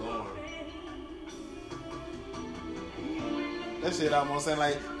 some alarm. That shit almost sound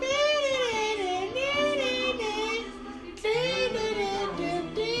like.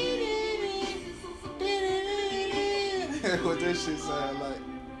 What that shit sound like?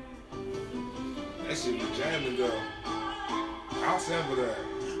 That shit was jamming though. I'll sample that.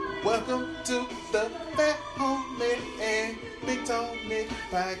 Welcome to the Fat Homie and Big Tony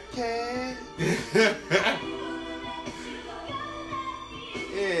podcast.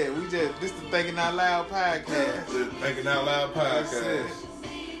 Yeah, this the Thinking Out Loud podcast. The Thinking Out Loud podcast.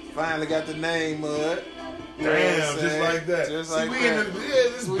 Finally got the name of it. Damn, just like that. Just See, like we that. in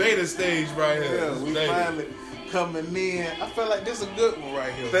this beta stage right here. Yeah, we finally coming in. I feel like this is a good one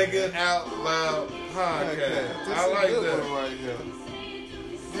right here. Thinking Out Loud podcast. I like good that. One right here.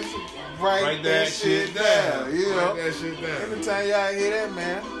 Write that shit down. You know, write that shit down. anytime y'all hear that,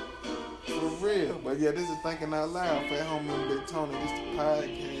 man, for real. But yeah, this is Thinking Out Loud. Fat Homie and Big Tony. This the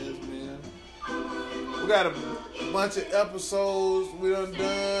podcast, man. We got a bunch of episodes we done.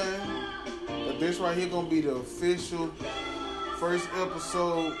 But this right here gonna be the official first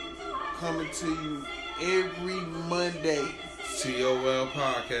episode coming to you every Monday. TOL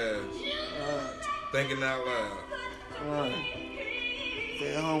podcast. Thinking Out Loud. Alright.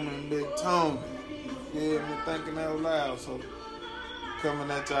 Fat Homie and Big Tony. You feel me? Thinking Out Loud. So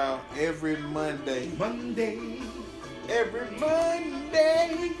coming at y'all every Monday. Every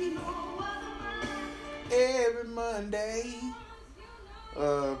Monday.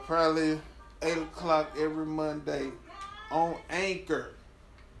 Probably 8 o'clock every Monday on Anchor. You know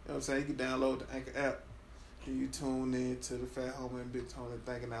what I'm saying? You can download the Anchor app and you tune in to the Fat Homie and Big Tony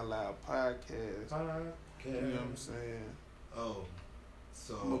Thinking Out Loud podcast. You know what I'm saying? Oh,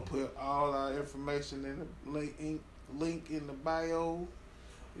 so I'm gonna put all our information in the link in the bio.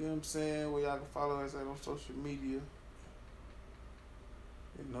 You know what I'm saying? Where y'all can follow us at on social media.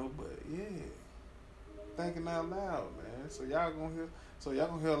 You know, but yeah, Thinking Out Loud, man. So y'all gonna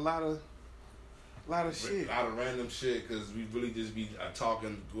hear a lot of shit. A lot of random shit because we really just be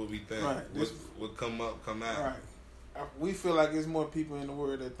talking what we think. Right. What come out. Right. We feel like there's more people in the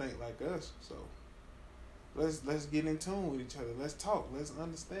world that think like us. So let's get in tune with each other. Let's talk. Let's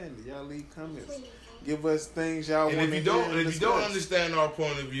understand it. Y'all leave comments. Give us things y'all want to hear. And if you don't understand our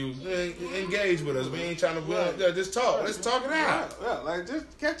point of view, then engage with us. We ain't trying to just talk. Let's talk it out. Yeah, like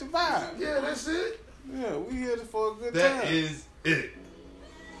just catch a vibe. Yeah, that's it. Yeah, we here for a good time. That is it.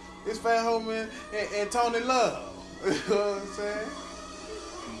 It's Fat Homie and Tony Love. You know what I'm saying?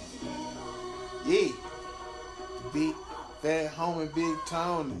 Yeah. Big Fat Homie, Big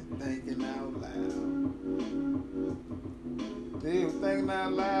Tony, Thinking Out Loud. Dude, Thinking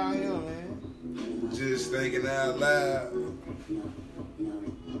Out Loud here, man. Just thinking out loud.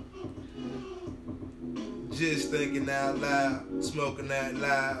 Just thinking out loud. Smoking out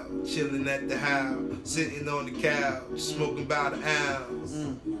loud. Chilling at the house. Sitting on the couch. Smoking about an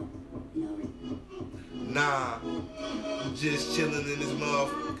ounce. Nah, just chilling in this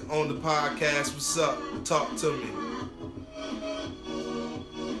motherfucker on the podcast. What's up? Talk to me.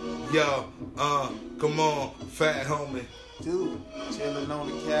 Yo, come on, fat homie. Dude, chilling on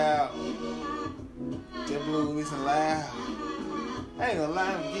the couch. Just blew me some loud. I ain't gonna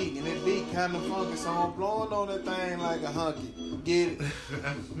lie, I'm geeking. That beat kinda funky, so I'm blowing on that thing like a hunky. Get it?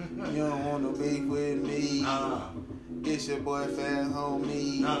 You don't want no beef with me. It's your boy Fat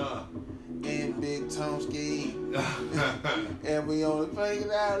Homie. And Big Tomski. And we on the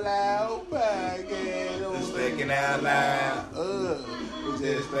Thinking Out Loud podcast. Just thinking out loud. We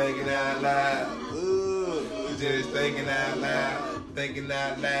Just thinking out loud. Just thinking out loud. Thinking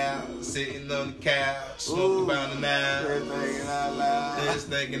out loud. Sitting on the couch. Smoking about an hour. Just thinking out loud. Just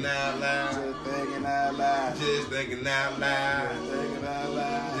thinking out loud. Just thinking out loud. Just thinking out loud. Just thinking out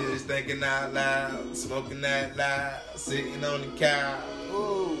loud. Just thinking out loud. Smoking out loud. Sitting on the couch.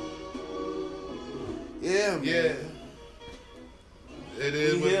 Ooh. Yeah, man. Yeah. It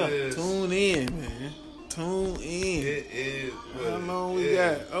is what it is. Tune in, man. Tune in. It is. How long we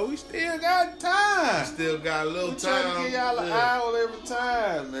got? Oh, we still got time. Still got a little We trying time. to give y'all an hour every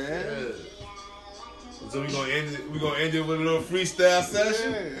time, man. Yeah. So we gonna end it. We gonna end it with a little freestyle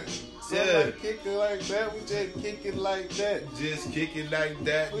session. Yeah. Somebody kick it like that. We just kick it like that. Just kick it like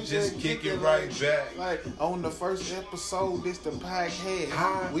that. We Just kick it right like, back. Like on the first episode, this the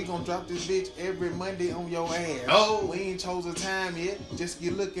podcast. We gonna drop this bitch every Monday on your ass. Oh. We ain't chose a time yet. Just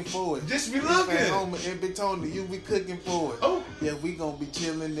get looking for it. Just be If looking. at home and Big Tony, you be cooking for it. Oh. Yeah, we gonna be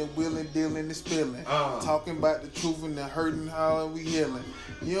chilling and willing, dealing and spilling. Talking about the truth and the hurting, how we healing.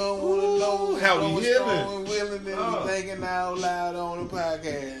 You don't wanna know how we knowing healing. strong and willing and we thinking out loud on the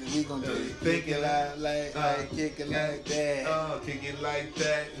podcast. We gonna just kick it out like kick it like that. Kick it like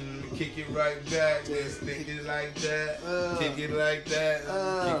that and kick it right back. Just kick it like that. Kick it like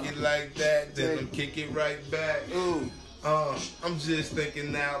that. Kick it like that. Then kick it right back. Ooh. I'm just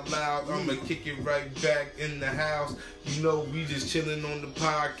thinking out loud. I'ma kick it right back in the house. You know, we just chilling on the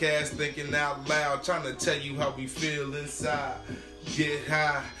podcast, thinking out loud, trying to tell you how we feel inside. Get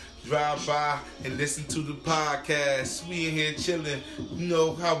high, drive by, and listen to the podcast. We in here chilling. You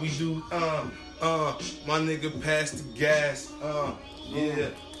know how we do. My nigga passed the gas.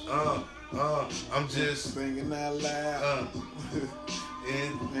 I'm just thinking out loud.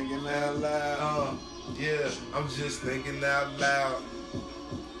 Thinking out loud. Yeah, I'm just thinking out loud.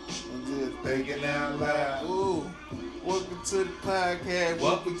 I'm just thinking out loud. Ooh, welcome to the podcast.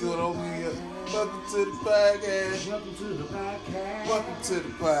 Welcome to the Welcome to the podcast. Welcome to the podcast. Welcome to the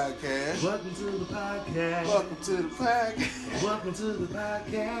podcast. Welcome to the podcast. Welcome to the podcast. Welcome to the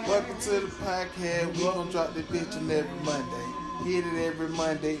podcast. Welcome to the podcast. We gonna drop this bitch on every Monday. Hit it every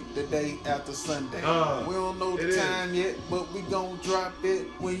Monday, the day after Sunday. We don't know the time yet, but we gon' drop it.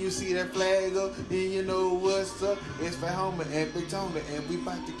 When you see that flag up, then you know what's up. It's Fat Homie and Big Tony, and we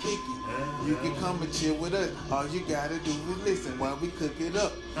bout to kick it. You can come and chill with us. All you gotta do is listen while we cook it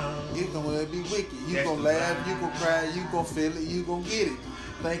up. It's gonna be wicked. You gon' laugh, you gon' cry, you gon' feel it, you gon' get it.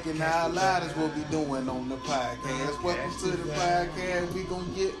 Thinking out loud is what we doing on the podcast. Welcome to the podcast. We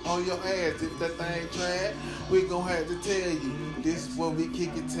gon' get on your ass if that thing trash. We gon' have to tell you. This is where we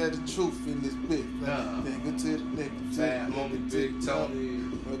kick it, tell the truth in this bit. Nigga to the nigga. Fat Homie Big Tony.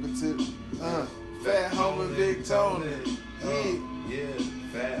 Welcome to the Fat Homie Big Tony. Yeah,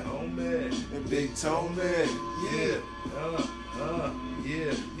 Fat Homie and Big Tony.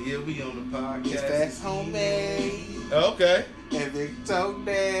 Yeah, we on the podcast. It's Fat Homie. Okay. And Big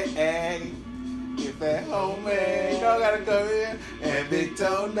Tony. It's Fat Homie. Y'all gotta come here. And Big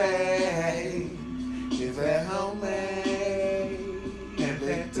Tony. It's Fat Homie. And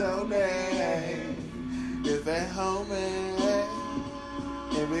Big Tony. It's Fat Homie.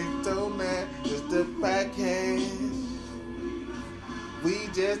 And Big Tony. It's the podcast. We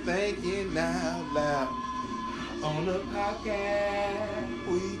just thinking out loud. On the podcast.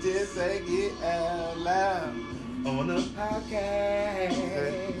 We just thinking out loud. On the podcast.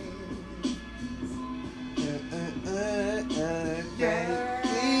 Yeah,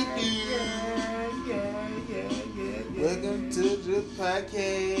 we do. Welcome to the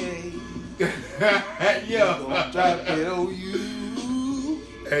podcast. Yo. Gonna drop it on you.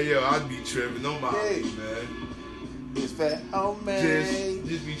 Hey, yo, I be tripping on my me, man. It's Fat Homie.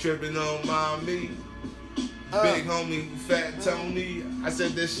 Just be tripping on my me. Big homie, Fat Tony. I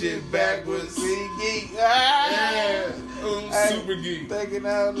said that shit backwards. Big geek. Yeah. Super geek. Thinking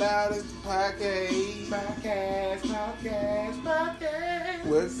out loud, it's the podcast. Podcast.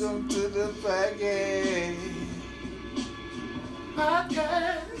 Welcome to the podcast.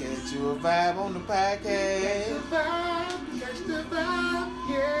 Catch you a vibe on the podcast. Catch the vibe,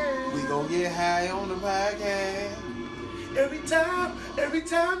 yeah. We gon' get high on the podcast. Every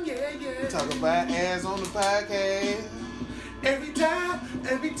time, yeah. Talk about ass on the podcast. Every time,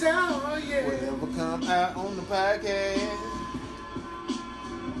 oh yeah. Whatever come out on the podcast.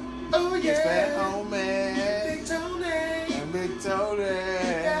 Oh yeah. It's Fat Homie. Big Tony. And Big Tony.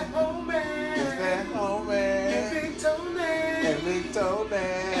 Fat Homie. It's Fat Homie. And Big Tony. And Big Tony.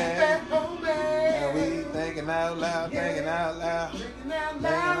 And Fat Homie. And we thinking out loud, thinking out loud. Thinking out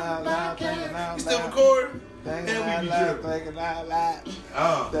Thinking out loud, podcast. thinking out You still loud. recording? Thinking And we out be loud, tripping. thinking out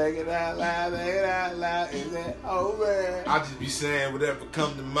loud. Thinking out loud, thinking out loud. Is that over? I just be saying whatever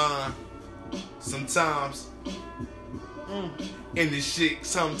come to mind. Sometimes in this shit,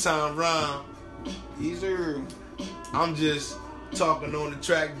 sometime rhyme. Easier. I'm just talking on the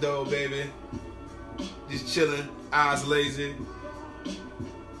track though, baby. Just chilling, eyes lazy.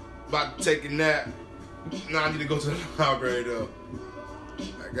 About to take a nap. Now I need to go to the library though.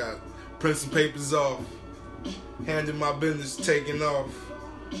 I got print some papers off. Handing my business, taking off.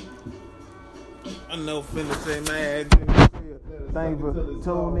 I know finna say my ass. Thanks for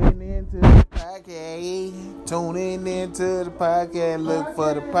tuning into the podcast. Tuning into the podcast. Look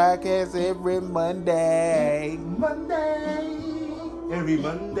for the podcast every Monday. Every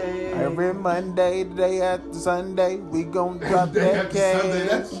Monday. Every Monday, the day after Sunday, we gon' drop that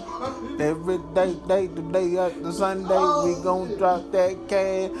cash. Every day, the day after Sunday, we gon' drop that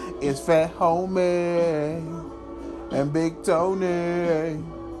cash. It's Fat Homie and Big Tony.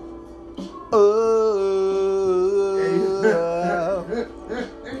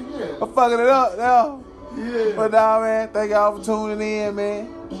 I'm fucking it up now. Yeah. But nah, man, thank y'all for tuning in,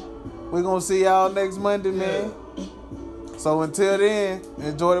 man. We're gonna see y'all next Monday, man. So until then,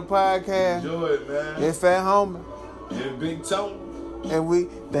 enjoy the podcast. Enjoy it, man. It's Fat Homie. And Big Tony. And we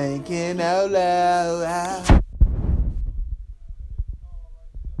thinking out loud.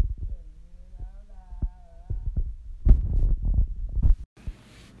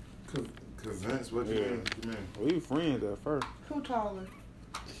 Convince what you mean. Come in. We friends at first. Who taller?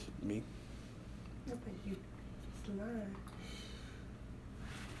 Me. I think you lying.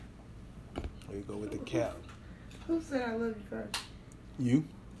 We go with the cap. Who said I love you first? You.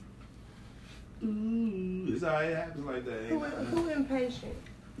 It's alright, it happens like that. Who impatient?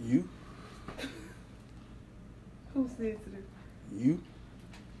 You. Who sensitive? You.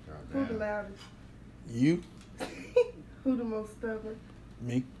 Who the loudest? You. Who the most stubborn?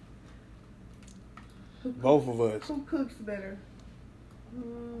 Me. Who Both of us. Who cooks better?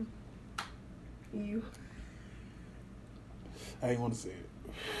 You. I ain't want to say it.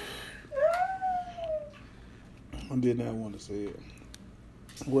 I did not want to say it.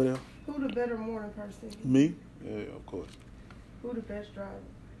 What else? Who the better morning person? Me? Yeah, of course. Who the best driver?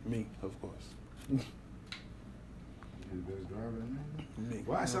 Me, of course. You the best driver in there? Me.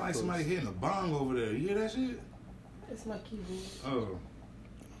 Why it sound like somebody hitting a bong over there? You hear that shit? It's my keyboard. Oh.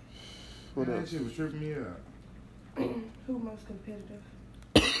 What Man, else? that shit was tripping me out. Who most competitive?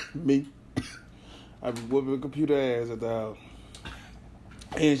 Me. I be whooping the computer ass at the house.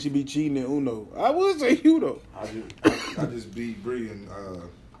 And she be cheating at Uno. I would say you though. I just beat Bree and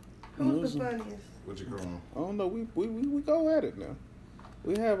Who's the funniest? what you call him? I don't know. We go at it now.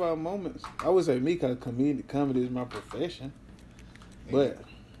 We have our moments. I would say me because comedy is my profession. But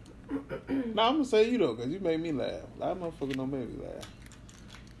I'm gonna say you though, because you made me laugh. A lot of motherfuckers don't make me laugh.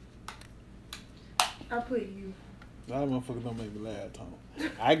 I put you. A lot of motherfuckers don't make me laugh, Tom.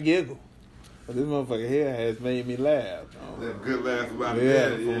 I giggle. But this motherfucker here has made me laugh, Tom. That good laugh about it. Yeah,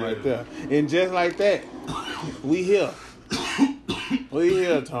 from right there. And just like that, we here. We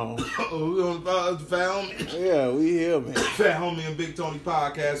here, Tom. Oh, we on Fat Homie. Yeah, we here, man. Fat Homie and Big Tony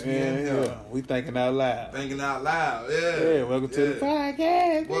podcast. We in here. Yeah, we thinking out loud. Thinking out loud. Yeah. Yeah, welcome to the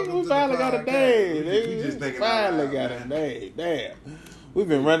podcast. Welcome We to finally the got a podcast. day. We just thinking out finally loud, got man. a day. Damn. We've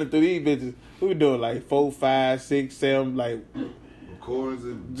been running through these bitches. We been doing like 4, 5, 6, 7, like Recordings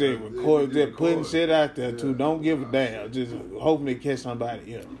and just putting shit out there too. Don't give a damn. Just hoping to catch somebody.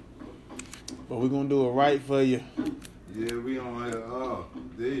 Yeah. But we're gonna do it right for you. Yeah, we on here. Oh,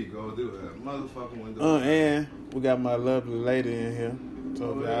 there you go. Do it. Motherfucking window. And we got my lovely lady in here.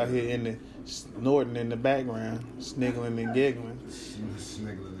 So we out here in the snorting in the background, sniggling and giggling.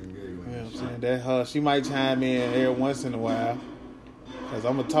 Sniggling and giggling. You know what I'm saying? That her, she might chime in every once in a while. Cause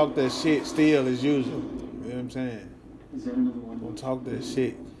I'm gonna talk that shit still as usual. You know what I'm saying? Is that another one? I'm gonna talk that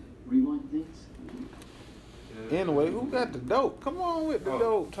shit. Rewind things? Anyway, who got the dope? Come on with the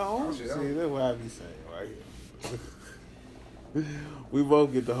dope, Tom. Oh, See, shit. that's what I be saying right here. We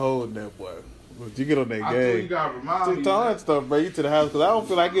both get the hold in that boy. But you get on that I told you game. gotta remind See, me. Tom stuff bring you to the house because I don't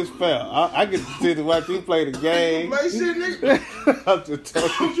feel like it's fair. I get to sit and watch you play the game. Play shit, nigga. I'm just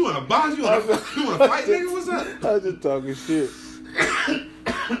talking. You want to box? You want to fight, nigga? What's up? I'm just talking shit.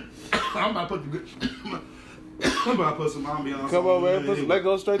 I'm about to put the good. I'm about to put some ambiance. Come on, man. Let's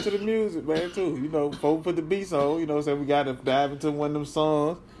go straight to the music, man, too. You know, before we put the beats on, you know what I'm saying? We got to dive into one of them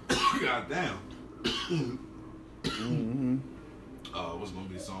songs. Goddamn. Mm-hmm. What's going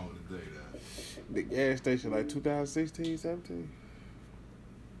to be the song of the day, then? The gas station, like 2016, 17.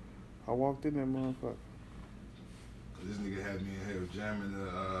 I walked in that motherfucker. This nigga had me in here jamming the.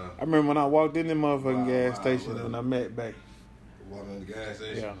 I remember when I walked in that motherfucking gas Wow, station whatever. and I met back. Walking in the gas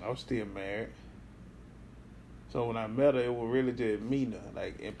station. Yeah, I was still married. So when I met her, it was really just meeting her,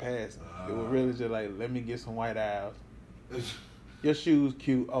 like in passing. It was really just like, let me get some white eyes. Your shoes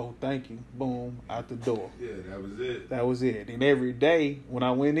cute. Oh, thank you. Boom, out the door. Yeah, that was it. That was it. And every day when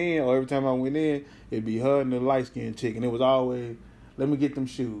I went in, or every time I went in, it'd be her and the light-skinned chick. And it was always, let me get them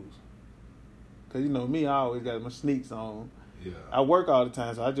shoes. Because, you know, me, I always got my sneaks on. Yeah. I work all the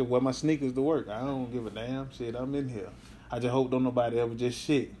time, so I just wear my sneakers to work. I don't give a damn. Shit, I'm in here. I just hope don't nobody ever just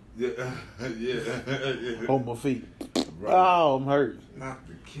shit Yeah. Yeah. on my feet. Right. Oh, I'm hurt. Not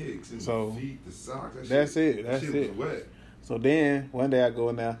the kicks and So, the feet, the socks. That that's shit, it. that That's shit it. was wet. So then, one day I go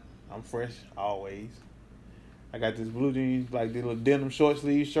in there. I'm fresh, always. I got this blue jeans, like this little denim short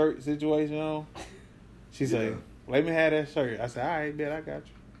sleeve shirt situation on. She said, let me have that shirt. I said, all right, bet, I got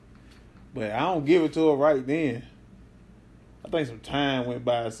you. But I don't give it to her right then. I think some time went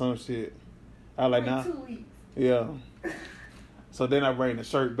by or some shit. I was like, nah. 2 weeks. Yeah. So then I bring the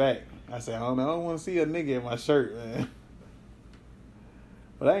shirt back. I said, I don't know. I don't want to see a nigga in my shirt, man.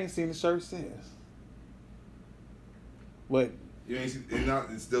 But I ain't seen the shirt since. But You ain't see,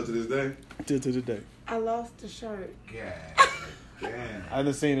 it's still to this day? till to the day. I lost the shirt. God damn. I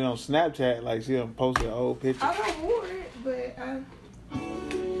done seen it on Snapchat, like she done posted an old picture. I don't want it, but I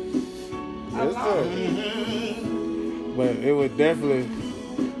Yes, lost sir. it. But it was definitely,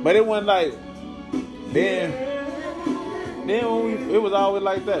 but it wasn't like, then when it was always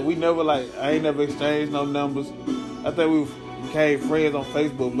like that. We never I ain't never exchanged no numbers. I think we became friends on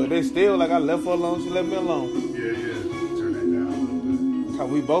Facebook, but they still like I left her alone, she left me alone. Yeah. Turn that down a little bit. Cause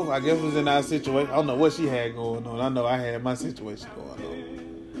we both, I guess, was in our situation. I don't know what she had going on. I know I had my situation going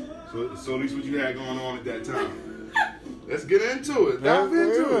on. So at least what you had going on at that time. Let's get into it. Dive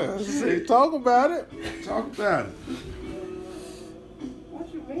into it. Shit. Talk about it. Talk about it.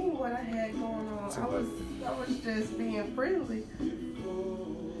 What you mean what I had going on? I was just being friendly.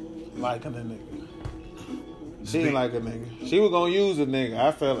 Liking a nigga. She ain't like a nigga. She was gonna use a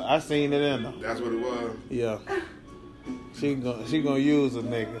nigga. I seen it in her. That's what it was. Yeah. She gonna use a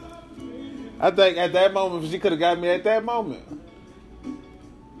nigga. I think at that moment, she could have got me at that moment.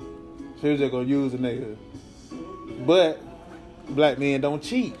 She was just gonna use a nigga. But black men don't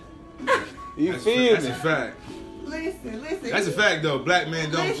cheat. You feel That's me? a fact. Listen. That's a fact, though. Black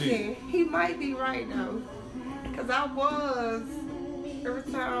men don't cheat. Listen, he might be right though. Cause I was every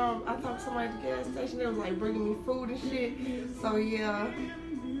time I talked to somebody at the gas station, they was like bringing me food and shit. So yeah.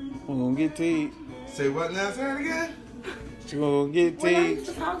 We're gonna get teed. Say what now? Say it again? She gonna get When I teed.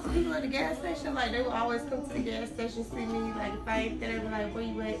 used to talk to people at the gas station, like they would always come to the gas station, see me, like if I ain't there, they would like, where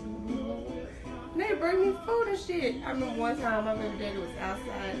you at? And they bring me food and shit. I remember one time my baby daddy was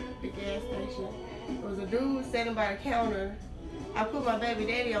outside the gas station. There was a dude sitting by the counter. I put my baby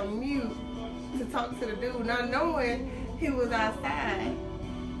daddy on mute to talk to the dude, not knowing he was outside.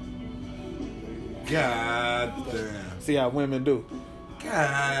 God damn. See how women do.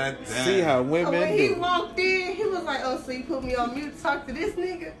 God damn. See how So women when he do. walked in, he was like, oh, so you put me on mute to talk to this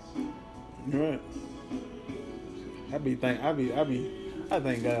nigga? Right. I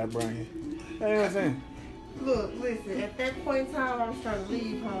thank God, Brian. You know what I'm saying? Look, listen, at that point in time, I was trying to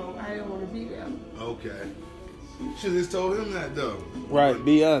leave home. I didn't want to be there. Okay. Should just told him that, though. Right,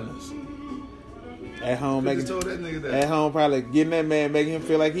 be honest. At home, Should making, just told that nigga that. at home, probably getting that man, making him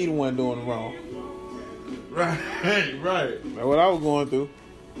feel like he the one doing it wrong. Right. That's what I was going through.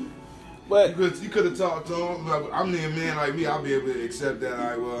 But You could have talked to him. Like, I'm near a man like me. I'll be able to accept that. All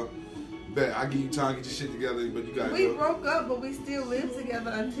right, well, bet I give you time to get your shit together, but you gotta We go. broke up, but we still lived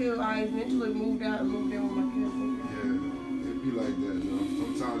together until I eventually moved out and moved in with my cousin. Yeah, it be like that,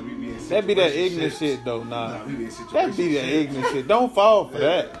 though. Sometimes we be in that be that situationship. ignorant shit, though. Nah, we be in situationship. that be that ignorant shit. Don't fall for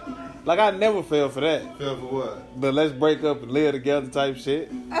that. Like I never fell for that. Fell for what? But let's break up and live together type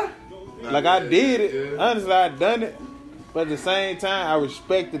shit. Like Nah, I did it. yeah. Honestly, I done it. But at the same time, I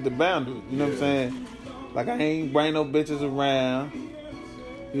respected the boundaries. You know what I'm saying? Like I ain't bring no bitches around.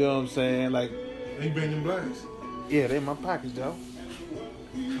 You know what I'm saying? Like, You bring them blacks. yeah, they in my pockets, though.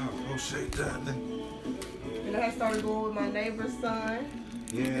 Oh, shake that. And I started going with my neighbor's son.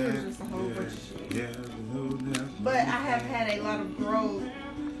 Yeah. It was just a whole bunch of shit. Yeah. But I have had a lot of growth.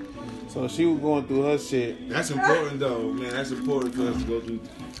 So she was going through her shit. That's important though, man. That's important for us to go through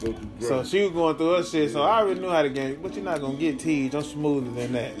growth. So she was going through her shit. So I already knew how to game, but you're not gonna get teased. I'm smoother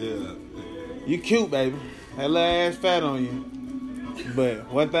than that. Yeah. You cute, baby. That little ass fat on you. But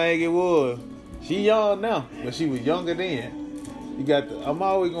one thing it was, she young now, but she was younger then. You got the. I'm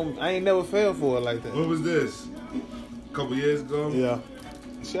always gonna. I ain't never fell for it like that. When was this? A couple years ago? Yeah.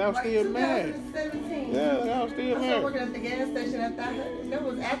 See, I'm Like still mad. 2017. Yeah, I'm still I started mad. working at the gas station after that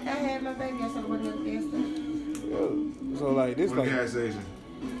was after I had my baby. I started working at the gas station. Yeah. So like this, What like gas station?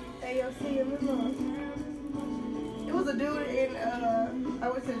 AOC in Missouri. It was a dude in I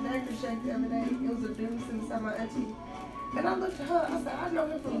went to the Dagger Shack the other day. It was a dude sitting beside my auntie. And I looked at her, I said, I know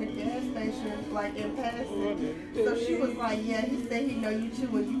him from the gas station, like in passing. So she was like, yeah, he said he know you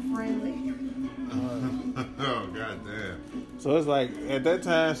too and you friendly. Oh, goddamn. so it's like at that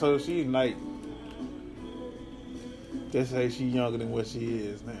time. So she like, just say she younger than what she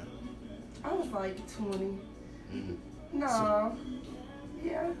is now. I was like 20. Mhm. No.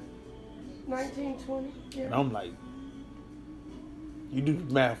 Yeah. 19, 20. Yeah. And I'm like, you do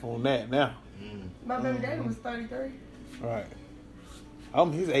the math on that now. My baby daddy was 33. Right.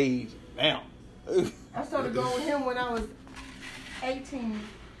 I'm his age now. I started going with him when I was 18.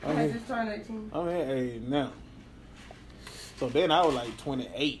 I had just turned 18. I'm his age now. So then I was like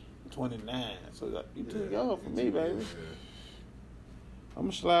 28, 29. So like, you too young for me, baby. I'm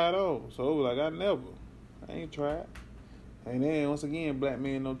going to slide over. So it was like, I ain't tried. And then once again, black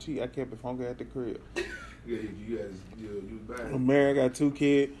man no cheat. I kept it funky at the crib. Yeah, you guys, you was bad. I'm married, got 2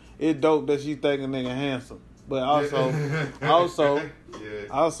 kids. It's dope that she think a nigga handsome. But also, Yeah.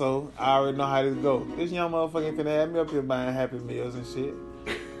 also, I already know how this go. This young motherfucker finna have me up here buying Happy Meals and shit.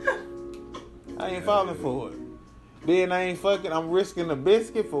 I ain't falling for it. Then I ain't fucking, I'm risking a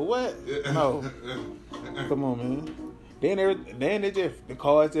biscuit for what? No. Come on, man. Then it just, the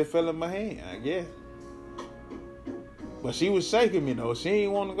cards just fell in my hand, I guess. But she was shaking me though. She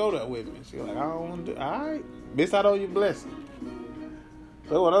ain't want to go there with me. She was like, I don't want to do. Alright. Miss out on your blessing.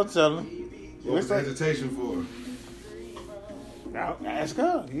 So what I'm telling her. What was the hesitation for? Now, ask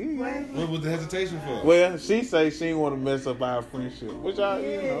her. What was the hesitation for? Well, she say she ain't want to mess up our friendship, which I,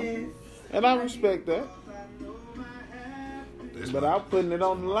 you know, and I respect that. But I'm putting it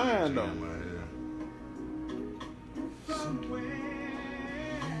on the line though.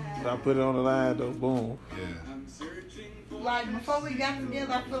 I put it on the line though. Boom. Yeah. Like, before we got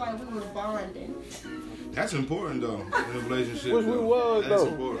together, I feel like we was bonding. That's important though in a relationship. Which we was That's though.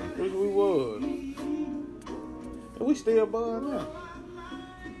 important. Which we was. And we still bond now.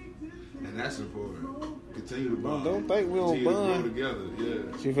 And that's important. Continue to bond. Don't think we don't Continue to bond. grow together.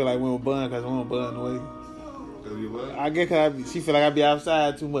 Yeah. She feel like we don't bond because we don't bond the way. Cause you what? I guess she feel like I be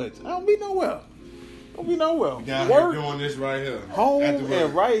outside too much. I don't be nowhere. Don't be nowhere. Down Work, here doing this right here. home, After work.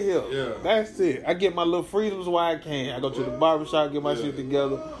 and right here. Yeah. That's it. I get my little freedoms while I can. I go to the barbershop, get my shit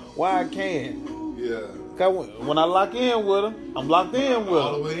together while I can. Yeah. Cause when I lock in with her, I'm locked in with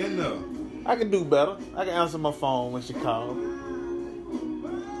All the her. way in there. I can do better. I can answer my phone when she calls.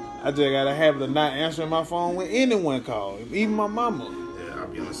 I just got a habit of not answering my phone when anyone calls, even my mama. Yeah, I'll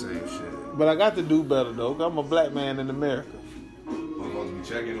be on the same shit. But I got to do better though, 'cause I'm a black man in America. Motherfuckers be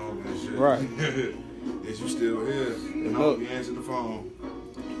checking on me and shit. Right. Is you still here? And I look. hope you answer the phone.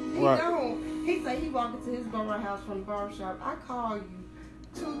 He Right. don't. He said he walked into his barber house from the barbershop. I call you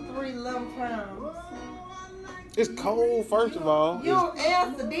 2-3 11 times. It's cold, first of all. You don't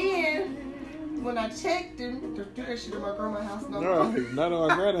answer then. When I checked him, to do that shit at my grandma's house no more. Right, not at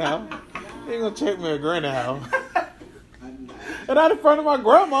my granny house. You ain't gonna check me at granny house. And not in front of my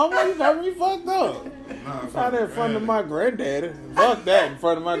grandmama. You got me fucked up. Not in front of my granddaddy. Fuck that in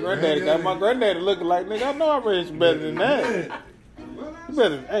front of my granddaddy. Got my granddaddy looking like, nigga, I know I raised you better than that. You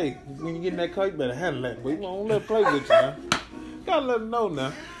better, hey, when you get in that car, you better handle that. But you don't let play with you now. Gotta let them know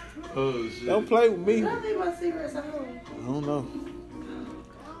now. Oh shit. Don't play with me. Did I leave my cigarettes at home? I don't know.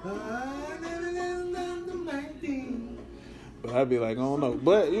 But I'd be like, I don't know.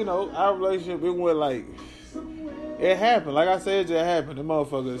 But, you know, our relationship, it went like, it happened. Like I said, it just happened. The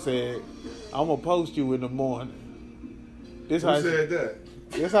motherfucker said, I'm going to post you in the morning. This Who how said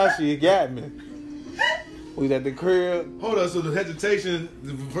that? This how she got me. We was at the crib. Hold on, so the hesitation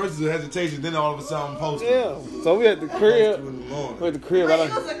versus the hesitation, then all of a sudden posted. Yeah. So we at the crib. We at the crib. But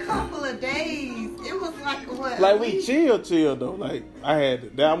it was a couple of days. It was like what? Like we chill though. Like I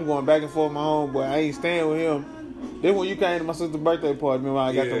had that. I'm going back and forth with my homeboy. I ain't staying with him. Then when you came to my sister's birthday party, remember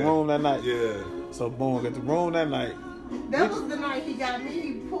I got the room that night. Yeah. So boom, got the room that night. That was the night he got me.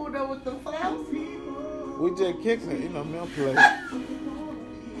 He pulled up with the flowers. We just kicked it. You know, me, I'm playing.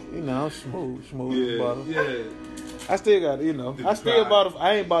 You know, I'm smooth bottle. Yeah. I still got, you know, I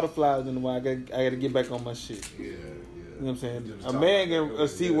ain't bought the flowers in a while. I got to get back on my shit. Yeah. You know what I'm saying? A man can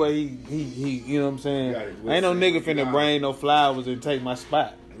see what he, you know what I'm saying? Ain't no nigga finna bring no flowers and take my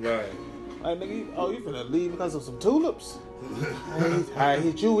spot. Right. Like, nigga, you finna leave because of some tulips? I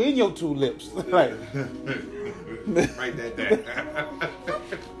hit you in your tulips. Like, write that down.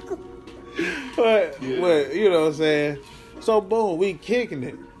 but, you know what I'm saying? So, boom, we kicking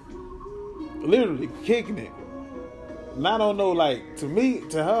it. Literally kicking it. And I don't know, like, to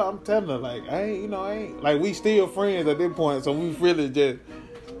her, I'm telling her, like, I ain't, like, we still friends at this point, so we really just,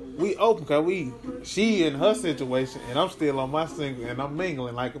 we open, because she in her situation, and I'm still on my single, and I'm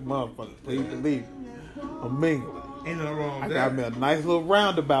mingling like a motherfucker. Please believe me. I'm mingling. Ain't nothing wrong with I that. got me a nice little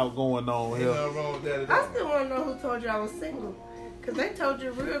roundabout going on here. Ain't nothing wrong with that at all. I still want to know who told you I was single. Because they told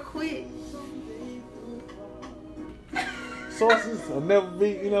you real quick. Sources will never be,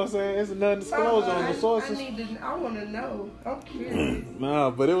 you know what I'm saying? It's another disclosure on the sources. I want to know. I'm curious. Nah,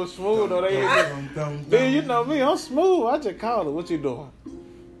 but it was smooth though. Then you know me, I'm smooth. I just called her. What you doing?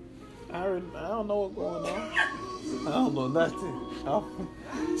 I don't know what's going on. I don't know nothing. I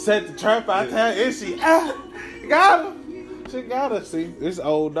set the trap out there and she got her. She got her. See, this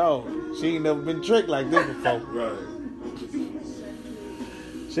old dog. She ain't never been tricked like this before. Right.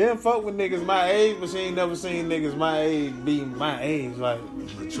 She didn't fuck with niggas my age, but she ain't never seen niggas my age be my age. Like,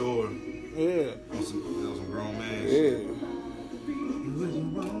 mature. Yeah. On some grown man shit.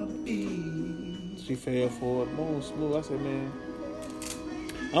 She fell for it. Boom, smooth. I said, man,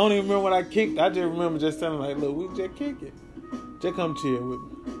 I don't even remember what I kicked. I just remember just telling her, like, look, we just kick it. Just come chill with me.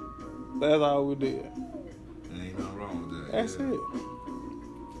 That's all we did. Ain't nothing wrong with that. That's it.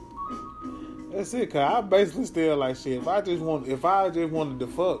 That's it, cause I basically still like shit. If I just wanted to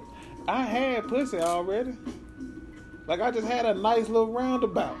fuck, I had pussy already. Like I just had a nice little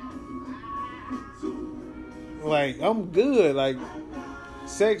roundabout. Like I'm good. Like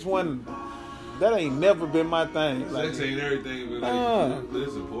sex that ain't never been my thing. Like, sex ain't everything, but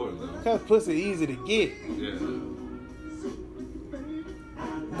it's important though. Cause pussy easy to get. Yeah.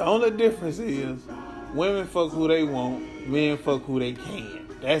 The only difference is women fuck who they want, men fuck who they can.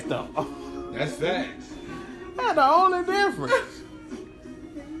 That's facts. That's the only difference.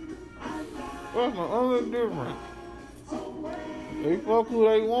 That's the only difference. They fuck who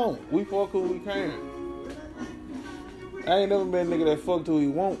they want. We fuck who we can. I ain't never been a nigga that fucked who he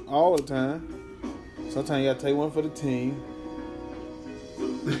want all the time. Sometimes you gotta take one for the team.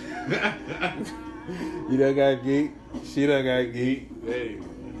 You done got geek. She done got geek. Hey.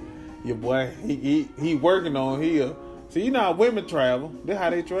 Your boy, he working on here. See, you know how women travel. That's how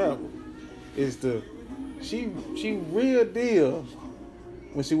they travel. She real deal.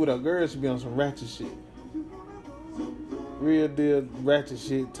 When she with her girl, she be on some ratchet shit. Real deal ratchet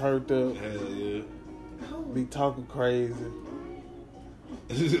shit, turned up. Hell yeah. Be talking crazy.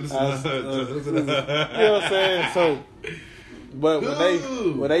 You know what I'm saying? So, but when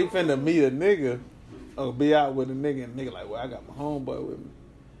they finna meet a nigga or be out with a nigga, and nigga like, well, I got my homeboy with me.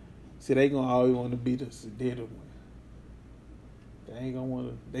 See, they gonna always want to be the sedated one. They ain't gonna want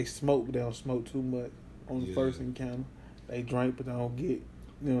to. They smoke, but they don't smoke too much on the first encounter. They drink, but they don't get.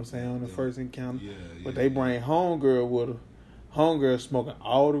 You know what I'm saying, on the first encounter. But they bring homegirl with her. Homegirl smoking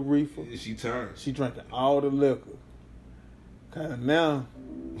all the reefer. She turned. She drinking all the liquor. Cause now,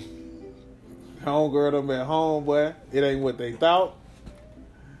 homegirl done met homeboy. It ain't what they thought.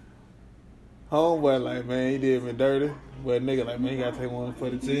 Homeboy like, man, he did me dirty. But nigga like, man, he gotta take one for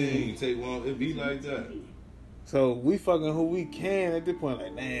the team. Take one. It be like that. So we fucking who we can at this point.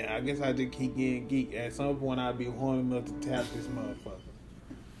 Like, man, I guess I just keep getting geek. At some point, I'll be horny enough to tap this motherfucker.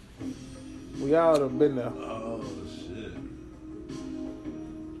 We all done been there. Oh shit.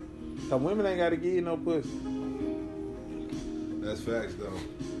 Cause women ain't gotta give you no pussy. That's facts though.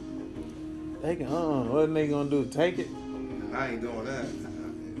 They can, what they gonna do? Take it? I ain't doing that.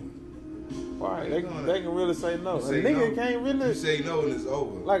 Right, they can really say no. A say nigga no. can't really. You say no and it's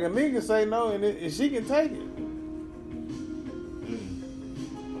over. Like a nigga say no and she can take it.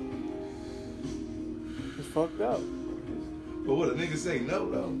 It's fucked up. But what a nigga say no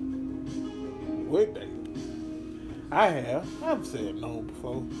though? Would they? I've said no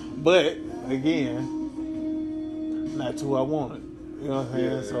before. But again, not who I wanted. You know what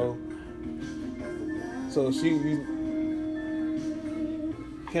I'm saying? So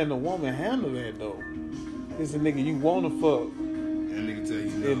can the woman handle that though? It's a nigga you wanna fuck. And that nigga tell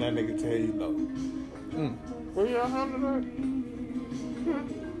you no. And that nigga tell you no. Will y'all handle that?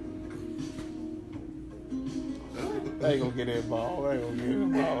 I ain't gonna get involved. I ain't gonna get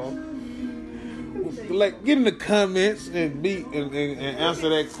involved. Like, get in the comments and answer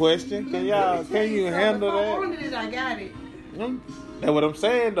that question. Can you handle If I that? wanted it, I got it. That's what I'm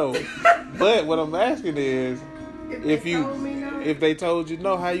saying though. But what I'm asking is, if they told you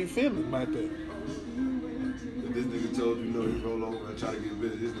no, how you feeling about that? If this nigga told you no, he roll over and try to get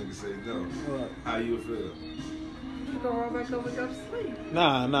busy. This nigga say no. Right. How you feel? You gonna roll back over and go to sleep.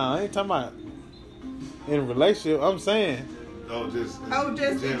 Nah, I ain't talking about in a relationship. I'm saying. Just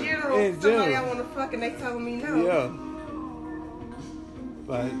in general. In Somebody general. I want to fuck and they told me no. Yeah.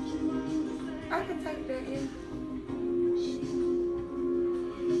 Like, I can take that in.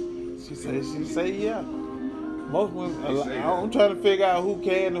 she say yeah. Most women, They say that. I'm trying to figure out who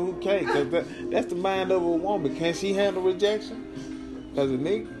can and who can't. Cause that's the mind of a woman. Can she handle rejection? Cause a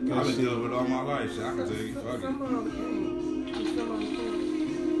nigga. I've been dealing with it all my life. Shit, I can tell you, fuck it. Some of them can. Some of them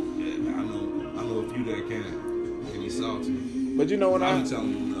can. Yeah, man, I know a few that can. Can be salty. But you know what I'm telling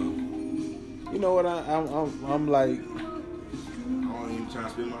you no. You know what I'm like. I don't even try to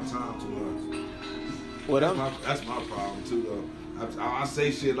spend my time too much. What That's my problem too, though. I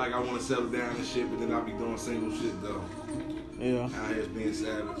say shit like I want to settle down and shit, but then I be doing single shit though. Yeah. Out here being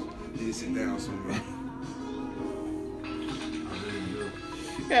savage. Need to sit down somewhere. I really do.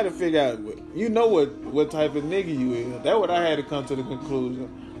 You gotta figure out what type of nigga you is. That's what I had to come to the conclusion.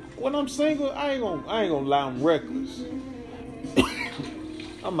 When I'm single, I ain't gonna lie, I'm reckless.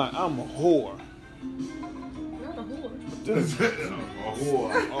 I'm a whore. Not a whore. A whore.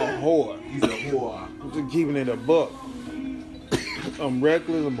 A whore. He's a whore. I'm just keeping it a buck. I'm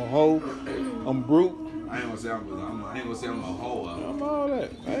reckless. I'm a hoe. I'm brute. I ain't gonna say I'm a hoe. I'm all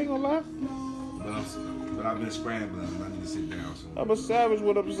that. I ain't gonna lie. But I've been scrambling. I need to sit down. So. I'm a savage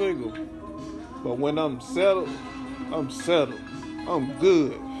when I'm single. But when I'm settled. I'm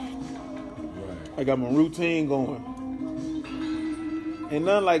good. Right. I got my routine going. Ain't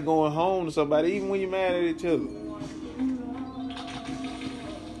nothing like going home to somebody, even when you're mad at each other.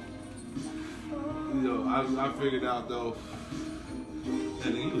 Yo, I figured out though,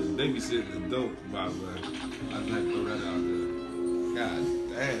 and he was babysitting the dope, by the way. I just had to throw that out there. God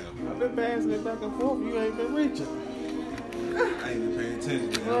damn. I've been passing it back and forth. You ain't been reaching. I ain't been paying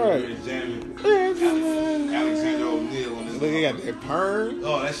attention, man. Right. I'm jamming Alexander O'Neal on this. Look, he got that perm.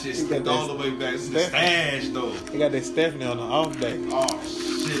 Oh, that shit He got slipped all the way back to the stash, though. He got that Stephanie on the off day. Oh,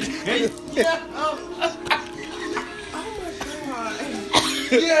 shit.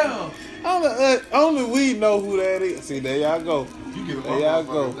 Yeah. Only we know who that is. See, there y'all go. You get There y'all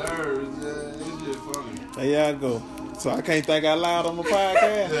go. nerves. This shit funny. There y'all go. So I can't think out loud on my Yeah,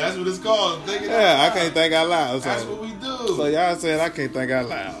 podcast. that's what it's called. Yeah, I can't think out loud. That's So, what we do. so y'all said I can't think out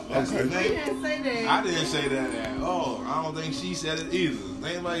loud. That's the Okay. He name. didn't say that. I didn't say that at all. I don't think she said it either.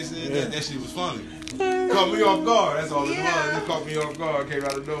 Anybody said Yeah. that shit was funny. Caught me off guard. That's all it Yeah. was. It caught me off guard. Came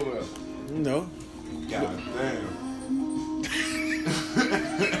out of nowhere. No. God damn.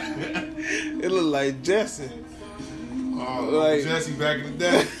 It looked like Jesse. Oh, Like- Jesse back in the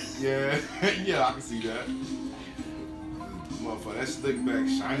day. Yeah. Yeah, I can see that. Motherfucker, that slick back,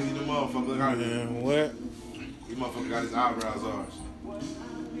 shiny the motherfucker. Look out there. Man, what? He motherfucker got his eyebrows arched.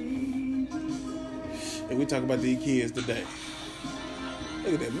 And we talk about these kids today.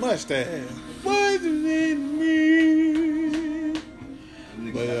 Look at that mustache. What you need me?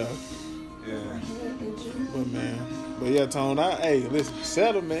 But but yeah, Tone. Hey, listen,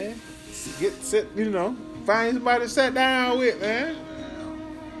 settle, man. Sit, find somebody to sit down with, man.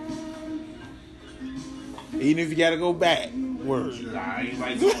 Even if you gotta go back, word. Nah, I ain't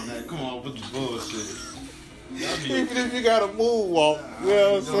like doing that. Come on, with the bullshit. Even if you gotta moonwalk, you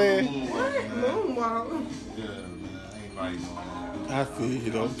know what I'm saying? Moonwalk. Yeah, man, I ain't like doing that. I feel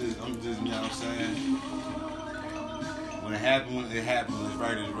you though. I'm just, you know what I'm saying? When it happens, it's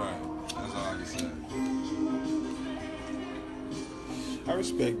right is right. That's all I can say. I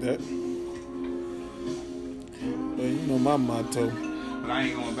respect that. But you know my motto. But I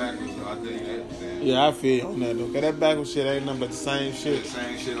ain't going backwards though, I tell you that. Man. Yeah, I feel you on that though. Cause that backwards shit ain't nothing but the same shit. The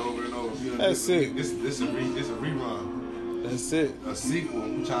same shit over and over. You know, That's it. This a rerun. That's it. A sequel.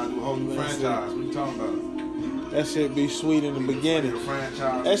 We trying to do a whole new That's franchise. What you talking about? That shit be sweet in the beginning. A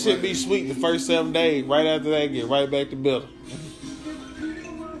franchise. That shit be sweet the first 7 days. Right after that, get right back to building.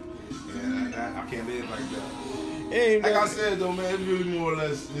 Yeah, I can't live like that. Ain't Like I that- said though, man, it's really more or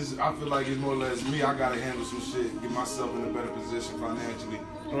less. I feel like it's more or less me. I gotta handle some shit, get myself in a better position financially,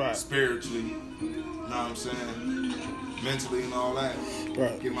 Right. spiritually. You know what I'm saying? Mentally and all that.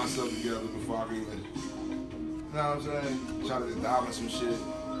 Right. Get myself together before I can even. You know what I'm saying? Try to just dive in some shit.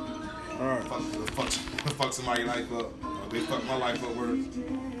 All right. Fuck somebody's life up. Or they fuck my life up. Word.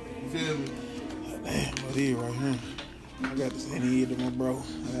 You feel me? Damn, what is right here? I got to send it to my bro.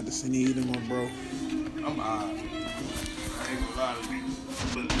 I'm I ain't gonna lie to you.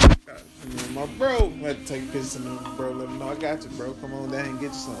 My bro, I had to take a picture of him, bro. Let him know I got you, bro. Come on down and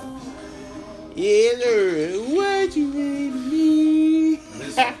get you some. Yeah, sir. What you made me?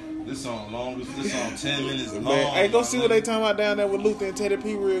 This song long. This song 10 minutes long. Hey, go see what they talking about down there with Luther and Teddy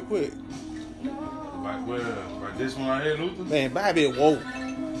P real quick. Like where? Like this one right here, Luther? Man, Bobby Woe.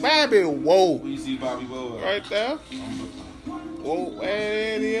 Bobby Woe. Where you see Bobby Woe at? Right there. Whoa,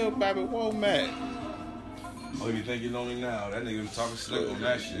 where it is, Bobby Woe, man. Oh, you think you're lonely now? That nigga was talking slick on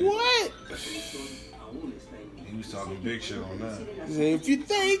that shit. What? He was talking big shit on that. He said, if you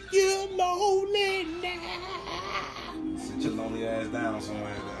think you're lonely now. Sit your lonely ass down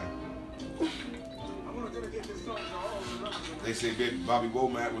somewhere there. They say baby Bobby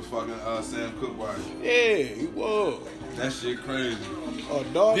Womack was fucking Sam Cooke wife. Yeah, he was. That shit crazy. Oh,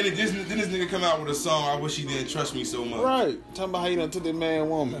 dog. Then this nigga come out with a song, I wish he didn't trust me so much. Right. Talking about how you done took that man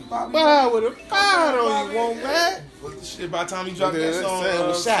woman. But I would have fired on you, woman. But the shit, by the time he dropped that song, Sam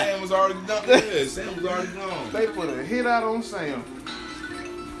was shot. Sam was already done. Yeah, Sam was already gone. They put a hit out on Sam.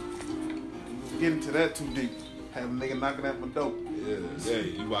 Get into that too deep. Have a nigga knocking at my door. Yeah,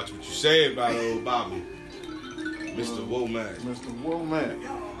 you watch what you say about old Bobby. Mr. Womack. Mr. Womack.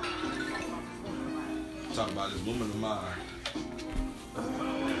 Talk about this woman of mine.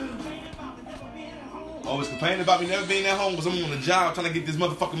 Always complaining about me never being at home because I'm on the job trying to get this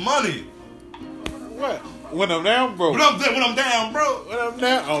motherfucking money. What? When I'm down, bro. When I'm down, bro. When I'm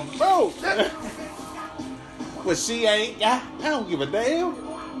down, I'm broke. But she ain't got. I don't give a damn.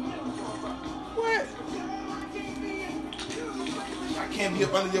 What? I can't be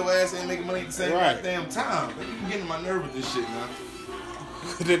up under your ass and making money at the same Right. damn time. I'm getting my nerve with this shit, man.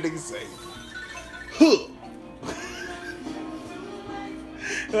 What that nigga say? Hook.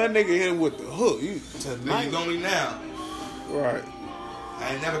 That nigga hit him with the hook. You tonight. Nigga lonely now. Right.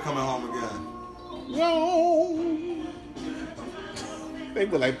 I ain't never coming home again. No. They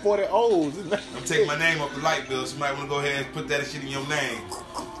were like 40 O's. I'm taking my name off the light bill, so you might want to go ahead and put that shit in your name.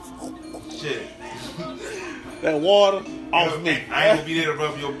 Shit. That water off me. I ain't gonna be there to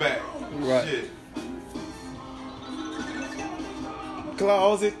rub your back. Right. Shit.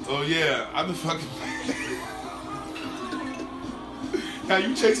 Closet. Oh yeah, I've been fucking. Now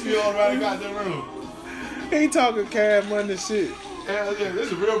you chase me all around the goddamn room. He talking cash money shit. Hell yeah, this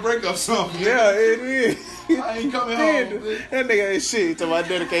is a real breakup song. Yeah, it is. I ain't coming home. That nigga ain't shit. He talking about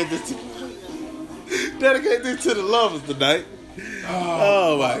dedicate this to the lovers tonight.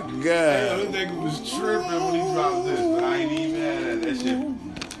 Oh my Hey, god. this nigga was tripping when he dropped this, but I ain't even mad at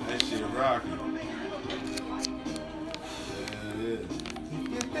that shit rocking.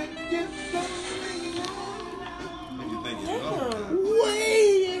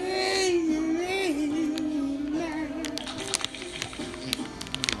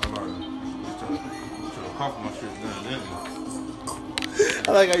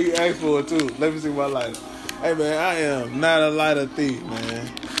 I like how you asked for it too. Let me see my lighter. Hey man, I am not a lighter thief,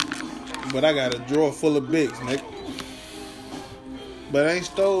 man. But I got a drawer full of Bics, nigga. But I ain't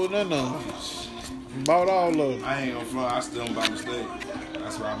stole none of them. Bought all of them. I ain't gonna front, I steal them by mistake.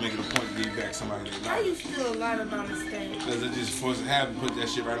 That's why I make it a point to give back somebody that How you steal a lot of my mistakes? because it just forced to have to put that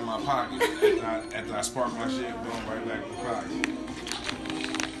shit right in my pocket. After I spark my shit, going right back in the pocket.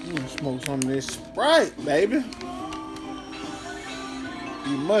 You gonna smoke some of this Sprite, baby.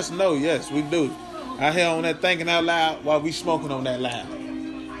 You must know, yes, we do. I hear on that thinking out loud while we smoking on that loud.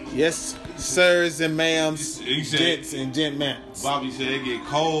 Yes, sirs and ma'ams, He said- gents and gentlemen. Bobby said it get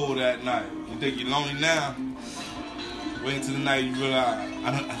cold at night. You think you're lonely now? Wait until the night you realize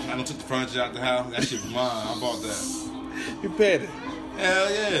I done took the furniture out the house. That shit was mine. I bought that. You petty. Hell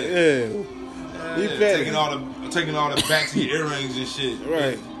yeah. Yeah. Hell You yeah. petty. Taking all the back to your earrings and shit.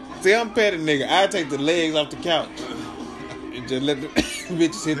 Right. See, I'm petty nigga. I take the legs off the couch and just let the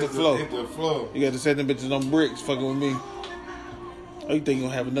bitches hit the floor. Hit the floor. You got to set them bitches on bricks fucking with me. Oh, you think you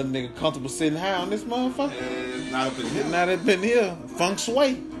gonna have another nigga comfortable sitting high on this motherfucker? Not up in here. Not up in here. Feng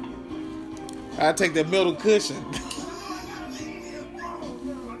shui. I take that middle cushion.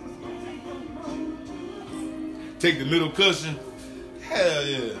 Take the middle cushion. Hell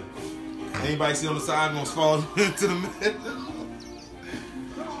yeah. Anybody see on the side gonna fall into the middle?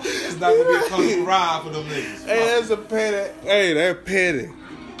 It's not gonna be a comfortable ride for them niggas. Hey, that's a petty. Hey, they're petty.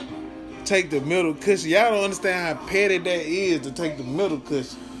 Take the middle cushion. Y'all don't understand how petty that is to take the middle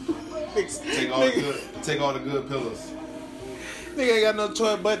cushion. Take all the good pillows. Nigga ain't got no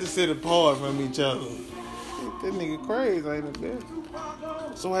choice but to sit apart from each other. That nigga crazy, ain't it,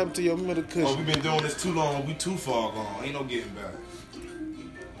 bitch? So what happened to your middle cushion? Oh, we been doing this too long. We too far gone. Ain't no getting back.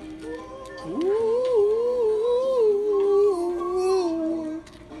 Ooh.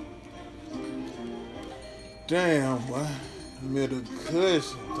 Damn, boy. Middle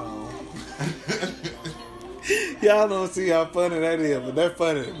cushion, though. Y'all don't see how funny that is, but that's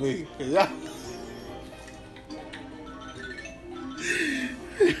funny to me. Y'all.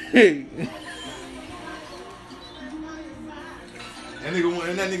 That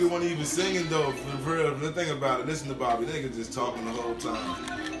nigga wasn't even singing though. For real, the thing about it, listen to Bobby. That nigga just talking the whole time.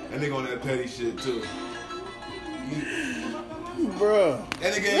 That nigga on that petty shit too. Bruh.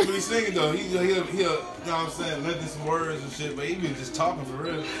 That nigga ain't really singing though. He'll you know what I'm saying, lifting some words and shit, but he be just talking for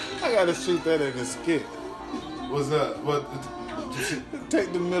real. I gotta shoot that in the skit. What's up? What?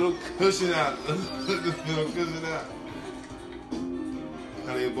 Take the middle Cushion out. The middle cushion out.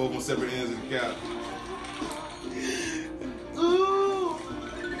 Now they both on separate ends of the couch. Ooh.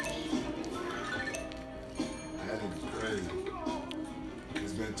 That is crazy.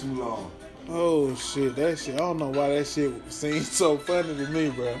 It's been too long. Oh shit, that shit. I don't know why that shit seems so funny to me,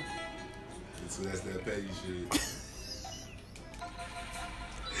 bro. So that's that petty shit.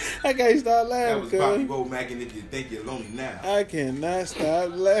 I can't stop That laughing, was Bobby cuz. Womack, and if you think you're lonely now. I cannot stop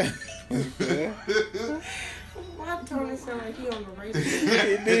laughing. Man. Why Tony sound like he on the radio?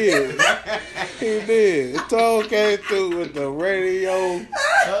 He did. He did. Tone came through with the radio.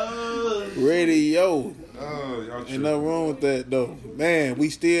 Radio. Oh, y'all Ain't tripping. nothing wrong with that, though. Man, we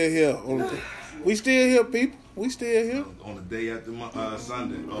still here. We still here, people. We still here. On the day after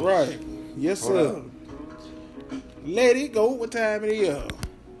Sunday. Oh, Right. Yes, Hold sir. up. Let it go. What time it is?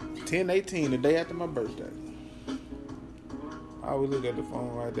 10:18, the day after my birthday. I always look at the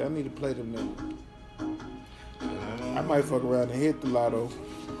phone right there. I need to play them now. I might fuck around and hit the lotto.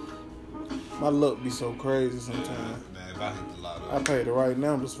 My luck be so crazy sometimes. Man, if I hit the lotto. I pay the right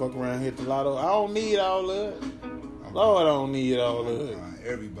numbers, fuck around and hit the lotto. I don't need all of it. Lord, I don't need all of it.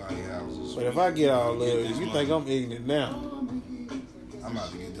 Everybody houses. But if I get all of Get it, this you money. think I'm ignorant now? I'm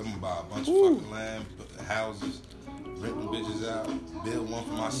about to get them, buy a bunch Woo. of fucking land, put the houses, rent them bitches out, build one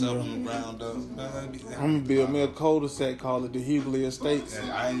for myself from the ground up. Man, I'm gonna build me a cul-de-sac, call it the Hughley Estates.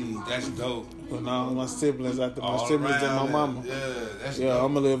 And I ain't, that's dope. Putting all my siblings after my All siblings and my around, mama. Yeah, that's Yeah, dope.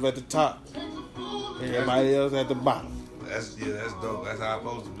 I'm gonna live at the top. Everybody else at the bottom. That's dope. That's how it's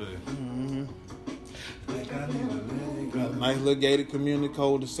supposed to be. Mm-hmm. Got a nice little gated community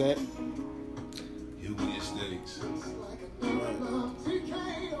cul-de-sac. Hughley Estates.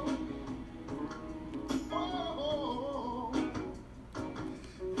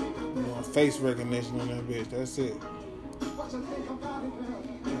 Face recognition on that bitch. That's it. The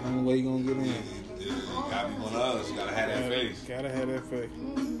only way you gonna get in. Yeah, you gotta be one of us. You gotta have that face. Gotta have that face.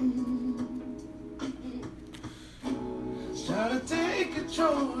 Try to take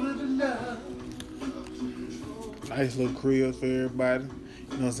control of the love. Nice little cribs for everybody. You know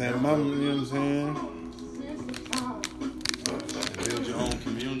what I'm saying? Mama, you know what I'm saying? Build your own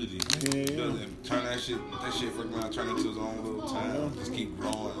community. Yeah. Turn that shit fucking around, turn it to its own little town. Just keep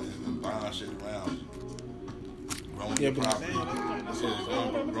growing and buying shit around you. Growing Yeah, your but property.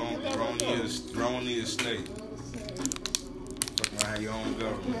 Growing the estate. Fucking around have your own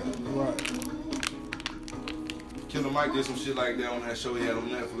government. Right. Killer Mike did some shit like that on that show he had on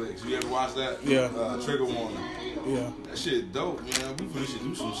Netflix. You ever watch that? Yeah. Trigger Warning. Yeah. That shit dope, man. We really should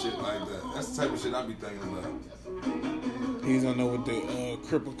do some shit like that. That's the type of shit I be thinking about. He's on there with the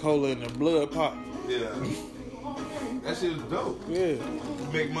Cripple Cola and the blood pop. Yeah. That shit is dope. Yeah. You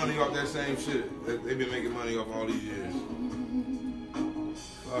make money off that same shit. They've been making money off all these years.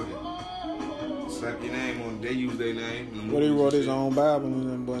 Fuck it. Slap your name on. They use their name. But he wrote his own Bible and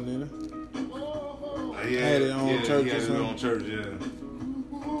then button in it. He had his own church He or had his something. own church, yeah.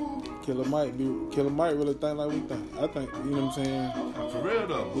 Killer Mike really think like we think. I think, you know what I'm saying? For real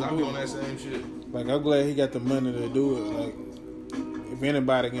though, 'cause I be on that same shit. Like, I'm glad he got the money to do it. Like, if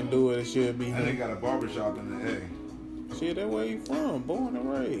anybody can do it, it should be And they him. got a barbershop in the A. Shit, that's where he from, born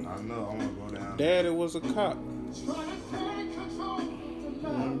and raised. I know, I want to go down. Daddy was a cop. You know what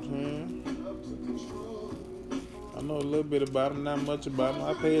I'm saying? I know a little bit about him, not much about him.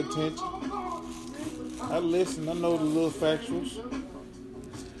 I pay attention. I listen. I know the little factuals.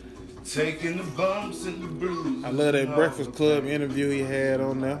 Taking the bumps and the bruises. I love that Breakfast Club interview he had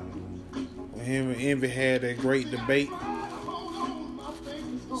on there. When him and Envy had that great debate.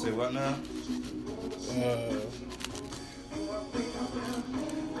 Say what now?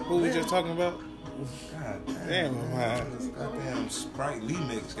 Who we just talking about? God Damn, I'm high. This goddamn Sprite Lee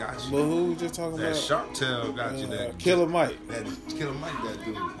mix got you. But who we just talking That about? Shark Tail got you. That Killer Mike. That Killer Mike, that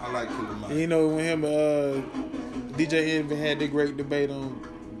dude. I like Killer Mike. You know when him DJ Envy had that great debate on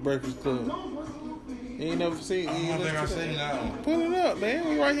Breakfast Club. You ain't never seen. I don't think I seen that one. Pull it up, man.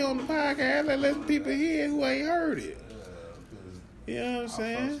 We right here on the podcast. Let people hear who ain't heard it. You know what I'm I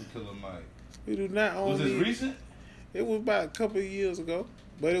saying? fucks with Killer Mike. We do not own Was this these. recent? It was about a couple of years ago,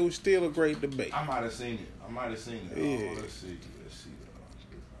 but it was still a great debate. I might have seen it. Yeah. Oh, let's see.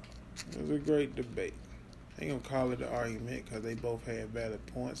 It was a great debate. I ain't gonna call it an argument because they both had valid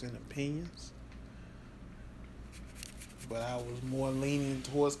points and opinions. But I was more leaning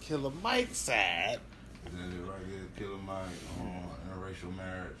towards Killer Mike's side. Is that it right there? Killer Mike on interracial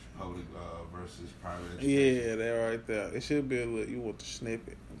marriage, public versus private education. Yeah, that right there. It should be a little. You want the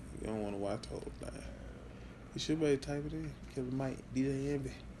snippet. You don't want to watch the whole thing. You should be able to type it in. Killer Mike, DJ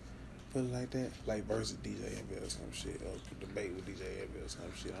Envy. Put it like that. Like versus DJ Envy or some shit. Or debate with DJ Envy or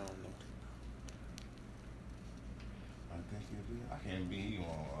some shit. I don't know. I think it is. I can't be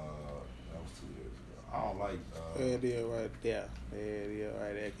on. That was 2 years ago. I don't like. There it is right there. There it is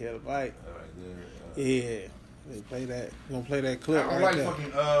right there. Killer Mike. Right there. Yeah. They play that. You gonna play that clip I don't right like there.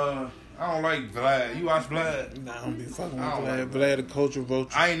 fucking. I don't like Vlad. You watch Vlad? Nah, I don't be fucking with I don't Vlad. like Vlad the culture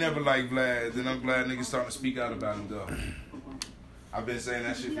vulture. I ain't never liked Vlad. Then I'm glad niggas starting to speak out about him though. I've been saying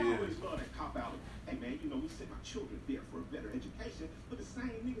that shit for years. Hey man, you know we sent my children there for a better education, but the same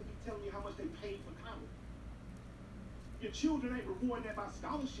niggas be telling me how much they paid for college. Your children ain't rewarding that by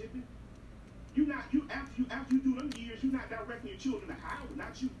scholarship. After you do them years, you're not directing your children to Howard,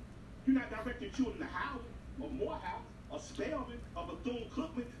 not you. You're not directing your children to Howard or Morehouse or Spelman or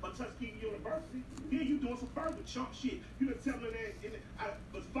Bethune-Cookman or Tuskegee University. Then you doing some further chump shit. You done telling them that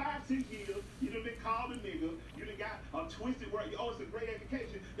for 5-10 years, you done been called a nigga. You done got a twisted word. Oh, it's a great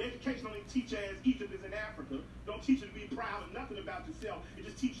education. The education only teach you as Egypt is in Africa. Don't teach you to be proud of nothing about yourself. It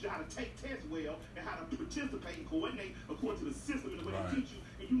just teaches you how to take tests well and how to participate and coordinate according to the system and the way they teach you.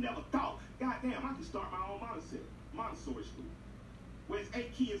 And you never thought, goddamn, I could start my own Montessori school. Where it's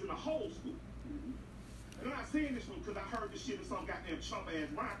 8 kids in the whole school. And I'm not saying this because I heard this shit in some goddamn chump-ass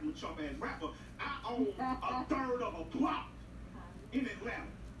rapper. I own a third of a block in Atlanta.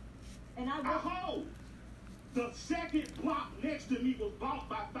 And I hold. The second block next to me was bought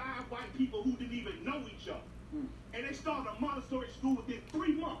by 5 white people who didn't even know each other. And they started a Montessori school within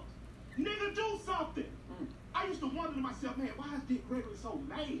 3 months. Nigga, do something. I used to wonder to myself, man, why is Dick Gregory so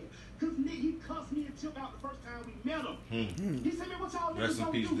mad? Because he cussed me and Tip out the first time we met him. He said, man, what y'all niggas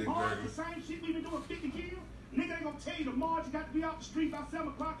gonna do? The same shit we been doing 50 years? Nigga ain't gonna tell you tomorrow you got to be out the street by 7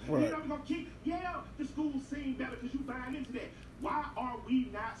 o'clock. Right. You're not gonna keep, the school seem better because you buying into that. Why are we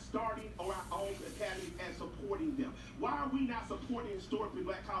not starting our own academies and supporting them? Why are we not supporting historically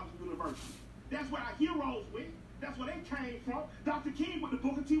black colleges and universities? That's where our heroes went. That's where they came from. Dr. King with the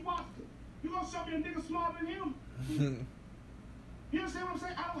Booker T. Washington. You gonna show me a nigga smarter than him? You understand what I'm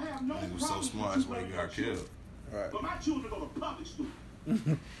saying? I don't have no problem. He was so smart, that's why he got killed. Right. But my children go to public school.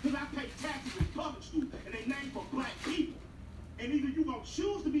 Because I pay taxes in public school, and they named for black people. And either you're going to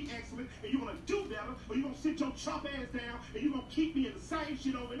choose to be excellent, and you're going to do better, or you're going to sit your chump ass down, and you're going to keep me in the same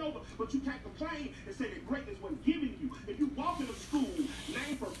shit over and over. But you can't complain and say that greatness wasn't given you. If you walk in a school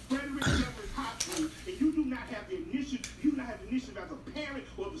named for Frederick Jefferson High School, and you do not have the initiative, as a parent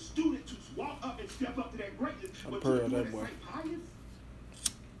or the student to walk up and step up to that greatness, but you do it at St. Pius?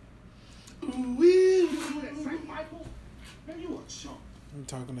 You do it at St. Michael? Man, you a chump. I'm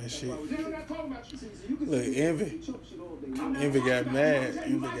talking that shit. They're not talking about you. Look, Envy got mad.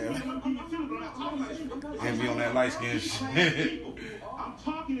 Envy on that light skin shit. I'm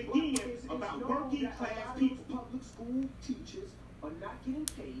talking again about working class people. Public school teachers are not getting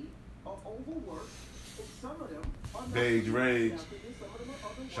paid or overworked. Some of them are not. Beige Rage.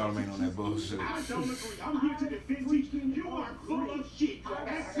 Charlamagne on that bullshit. I don't agree. I'm here to defend teaching. You are full of shit.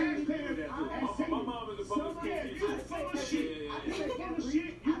 As taxpayers, my mom is a public school teacher. You full of shit. You full of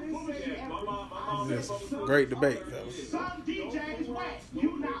shit. You full of shit. This great debate, fellas. Some DJs whack.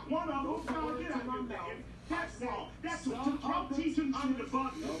 You not one of them. No, get out of here, man. That's wrong. That's what you throw teachers under the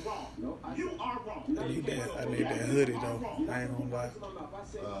bus is wrong. You are wrong. I need that hoodie though. I ain't gonna lie.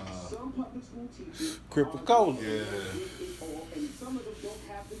 Some public school teachers Cripple Cola. Yeah. and some of them don't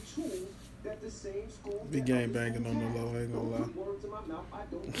have the tools that the same school. Be gang banging on the low, I ain't gonna lie. Words in my mouth, I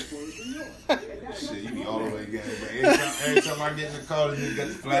don't put words in yours. Shit, you be all the way gang bang. Every time I get in the car, this nigga got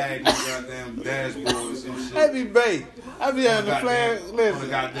the flag and the goddamn dashboard and some shit. That be bait. I be having the flag.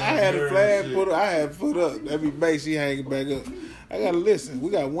 Listen, I had the flag shit. put up. I had put up. That be bait. She hanging back up. I gotta listen. We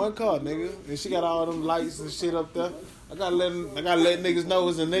got one car, nigga, and she got all them lights and shit up there. I gotta let niggas know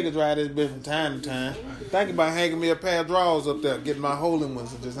it's a nigga drive this bitch from time to time. Thinking about hanging me a pair of drawers up there, getting my holding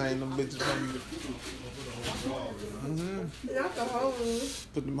ones and just hang them bitches from me. Not the whole room.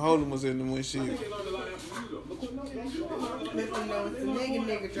 Put them holding ones in the windshield. Let them know it's a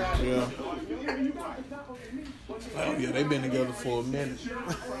nigga driving. Yeah. Oh yeah, they been together for a minute.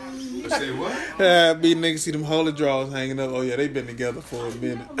 Say what? Be niggas see them holy drawers hanging up. Oh yeah, they been together for a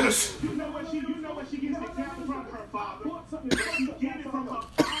minute. You know what she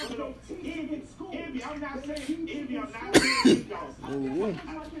not saying envy. I'm not saying y'all. Ooh.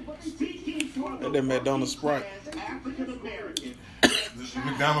 Speaking for the That McDonald's Sprite. African American.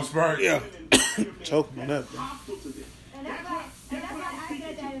 McDonald's Sprite. Yeah. Choking on that. Hostile to this. And that's why I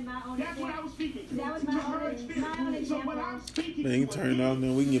said that in my own That's what I was speaking to. That was my own So example. what I'm speaking Man, you can turn it off,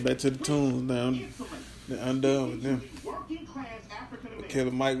 then we can get back to the tunes now. I'm done with them. working class African American.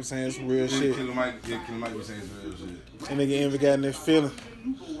 Killer Mike was saying some real shit. Killer Mike was saying some real shit. And nigga Envy got in that feeling.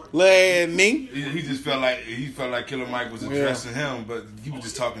 Lad me. He just felt like Killer Mike was addressing him, but he was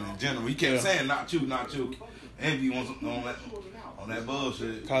just talking in general. He kept saying not you. Envy on that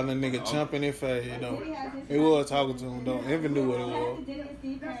bullshit. Calling that nigga chump in his face, you know. He was talking to him though. Envy knew what it was.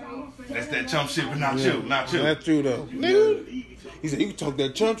 That's that chump shit, but not Yeah. you. Not true though. Nigga. He said you can talk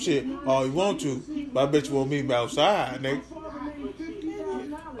that chump shit all you want to, but I bet you won't meet me outside, nigga.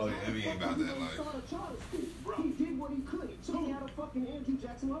 Oh yeah, Envy ain't about that life. He did what he could. He took me out of fucking Andrew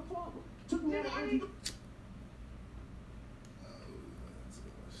Jackson, my father. Took me out of Andrew.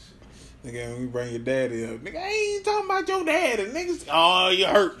 Nigga, when you bring your daddy up, nigga, I ain't talking about your daddy. Niggas, oh, you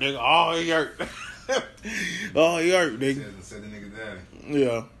hurt, nigga. Oh, you hurt. Oh, you hurt, nigga. Said the nigga daddy.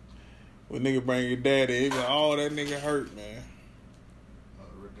 Yeah. When nigga bring your daddy, he be like, oh, that nigga hurt, man.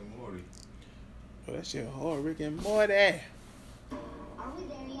 Rick and Morty. Oh, that shit hard, Rick and Morty. Are we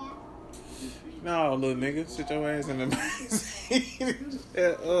there yet? No, little nigga, sit your ass in the back seat.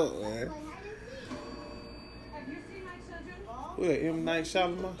 Shut up, man. Have you seen my children? Who that, M. Night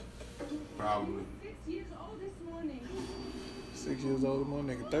Shyamalan? Probably. 6 years old this morning. 6 years old,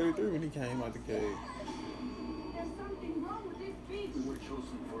 my nigga. 33 when he came out the cage. There's something wrong with this beach. We're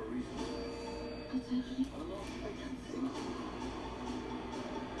chosen for a reason.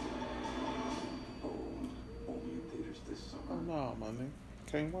 Only in theaters this Oh, summer. no, my nigga.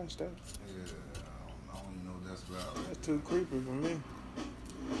 Can't watch that. Yeah, I don't even know what that's about. That's too creepy for me.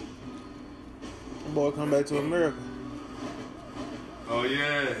 That boy come back to America. Oh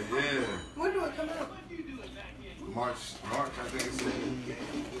yeah. When do it come out? March, I think it's.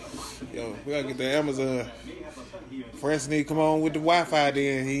 Yo, we gotta get the Amazon. Friends need to come on with the Wi-Fi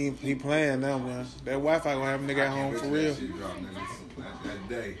then. He playing now, man. That Wi-Fi gonna have a nigga at home for real. That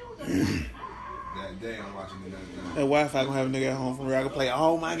day. That day I'm watching it that That day. Wi-Fi gonna have a nigga at home for real. I can play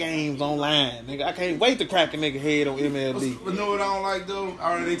all my games online. Nigga, I can't wait to crack a nigga head on MLB. But know what I don't like though?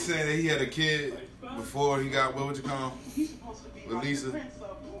 Already they saying that he had a kid before he got, what would you call him? With Lisa.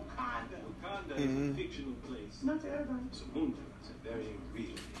 Wakanda is a fictional place. Not to everybody. Zamunda is a very real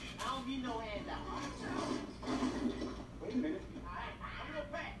nation. I don't need no handout. Wait a minute.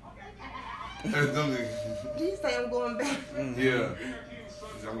 Them niggas. Did you say I'm going back? Yeah.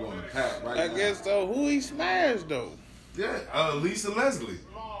 I'm going to pack right I now. guess so. Who he smashed though? Yeah, Lisa Leslie.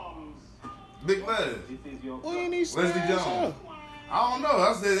 Big Les. Who ain't he Leslie smashed Jones. up? I don't know.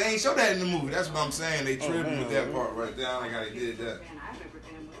 I said they ain't show that in the movie. That's what I'm saying. They tripping man. with that part right there. I like how they did that.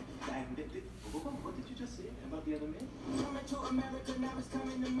 What did you just say about the other men? I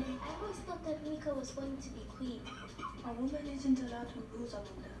always thought that Mika was going to be queen. A woman isn't allowed to rule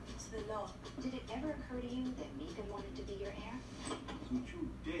Zamunda. It's the law. Did it ever occur to you that Mika wanted to be your heir? Don't you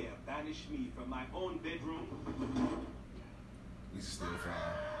dare banish me from my own bedroom. Lisa still fine.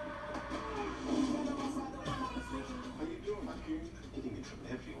 How you doing, my king? Getting it from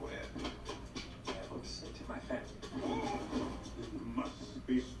everywhere. I have upset my family. You must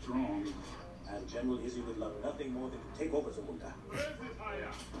be strong. And General Izzy would love nothing more than to take over Zamunda.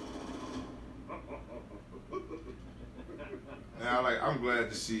 Now, I'm glad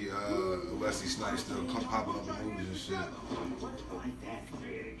to see Wesley Snipes still popping up in movies and shit.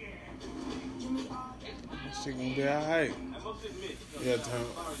 That shit gonna be alright. Yeah, Tom.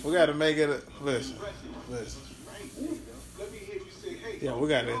 We gotta make it. Listen. Yeah, we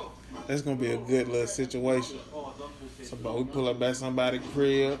gotta. That's gonna be a good little situation. We pull up at somebody's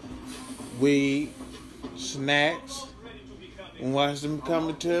crib, weed, snacks, and watch them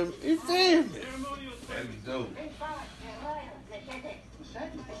coming to them. You feel me? That'd be dope.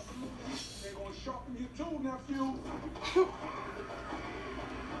 They're going to sharpen your tool, nephew.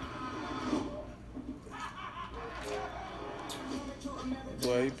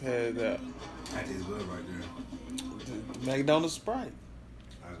 Boy, he passed out. That is good right there. McDonald's Sprite.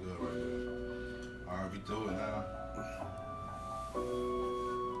 That's good right there. R.I.P. to it now.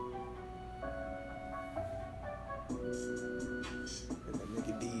 That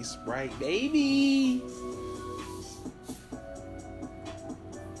nigga D Sprite, baby.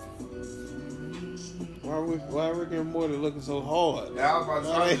 Why Rick and Morty looking so hard? Yeah, I was about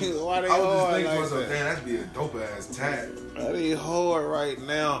to say. Why they I was just hard thinking like to myself, that? damn, that'd be a dope ass tag. Why they hard right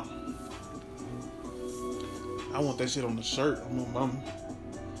now? I want that shit on the shirt. I'm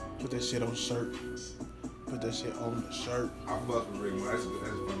put that shit on the shirt. put that shit on the shirt. I fuck with Rick and Morty.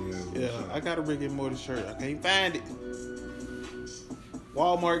 That's funny as Yeah, I got a Rick and Morty shirt. I can't find it.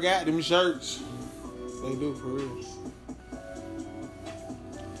 Walmart got them shirts. They do for real.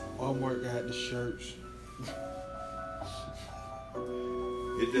 Walmart got the shirts.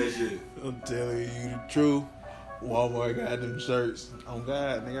 Get that shit. I'm telling you the truth. Walmart got them shirts. Oh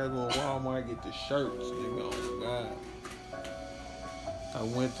God, nigga, I go to Walmart get the shirts. Nigga, oh God. I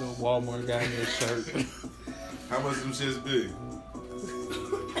went to Walmart, got me a shirt. How much them shits big?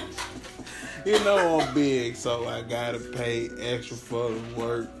 You know I'm big, so I gotta pay extra for the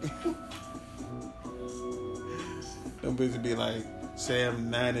work. Them bitches be like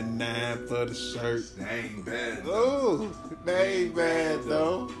 $7.99 for the shirt. They ain't bad though. Oh, they ain't bad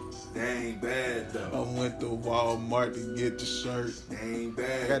though. They ain't bad though. I went to Walmart to get the shirt. They ain't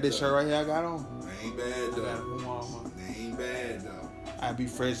bad. I got this though. shirt right here I got on. They ain't bad I got it though. from Walmart. They ain't bad though. I be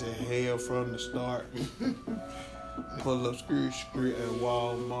fresh as hell from the start. Pull up screw at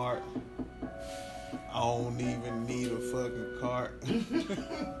Walmart. I don't even need a fucking cart.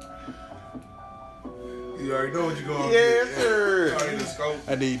 You already know what you're going to Yes, get. sir. Already in the scope.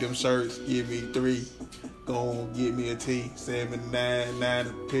 I need them shirts. Give me 3. Go on, get me a tee. $7.99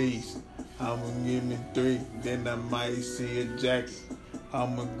 a piece. I'ma give me 3. Then I might see a jacket.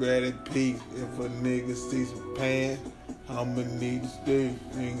 I'ma grab a piece. If a nigga see some pants, I'ma need to stay.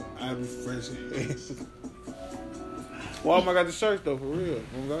 I be fresh as hell. Walmart got the shirts though, for real.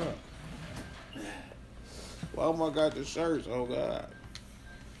 Oh God. Walmart got the shirts. Oh God.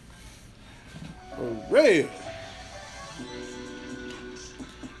 For real.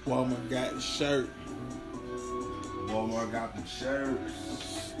 Walmart got the shirt. Walmart got the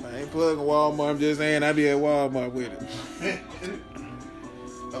shirts. I ain't plugging Walmart. I'm just saying I be at Walmart with it.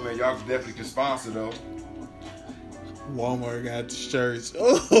 I mean, y'all definitely can sponsor though. Walmart got the shirts.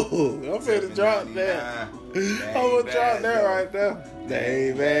 Oh, I'm finna drop that. I'm gonna drop that right there. They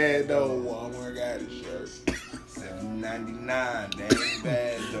ain't bad though. Walmart got the shirt. $7.99. They ain't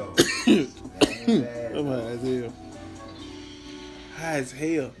bad though. They ain't bad. I'm high as hell. High as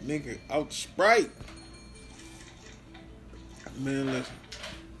hell, nigga. Out the Sprite. Man, listen.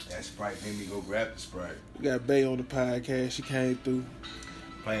 That Sprite made me go grab the Sprite. We got Bay on the podcast. She came through.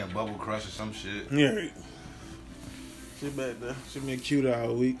 Playing Bubble Crush or some shit. Yeah. She back there. She been cute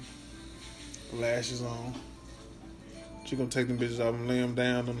all week. Lashes on. She gonna take them bitches off and lay them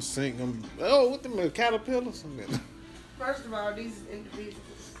down on the sink. What them caterpillars? First of all, these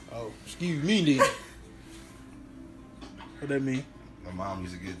individuals. Oh, excuse me then. What that mean? My mom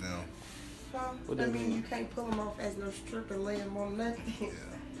used to get them. What I that mean, mean? you can't pull them off as no stripper and lay them on nothing. Yeah.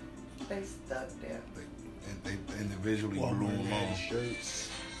 They stuck there. They individually glue Walmart them got on. shirts.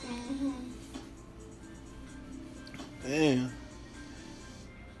 Mm-hmm.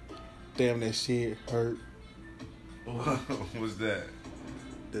 Damn, that shit hurt. What's that?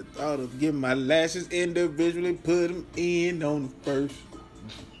 The thought of getting my lashes individually, put them in on the first.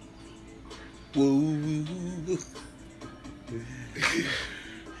 Woo.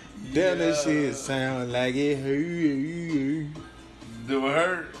 Damn, that shit sound like it hurt. Do it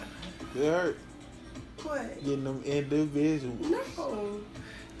hurt? It hurt. What? Getting them individual. No.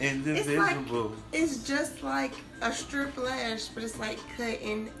 Indivisible. It's just like a strip lash, but it's like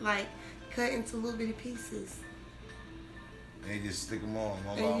cut into little bitty pieces. And you just stick them on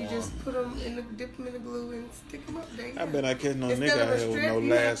one by And you one. just put them dip them in the glue and stick them up there. I bet I catch no Instead nigga of out a here with strip, no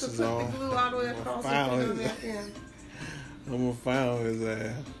you have to lashes put on. the glue all the way across and put it on there. Yeah. I'm gonna find his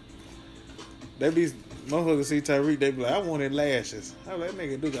ass. They be motherfuckers see Tyreek, they be like, I wanted lashes. I like, that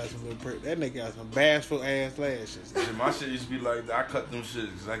nigga do got some little that nigga got some bashful ass lashes. Yeah, my shit used to be like that. I cut them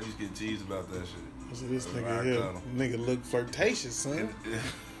shit because I used to get teased about that shit. So this nigga I here, cut 'em. nigga look flirtatious, son.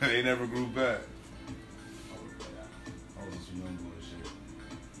 And, they never grew back. I was some young boy shit.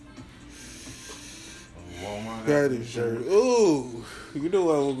 Walmart Got his shirt. Ooh, you knew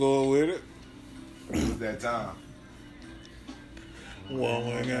I was going with it. It was that time.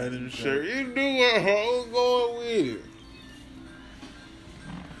 Walmart got his shirt. You knew I was going with it.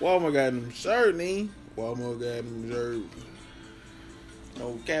 Walmart got them shirt, man. Walmart got them shirt.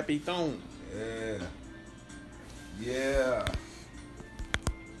 No Capiton. Yeah. Yeah.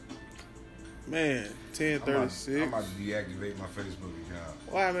 Man, 1036. I'm about to deactivate my Facebook account.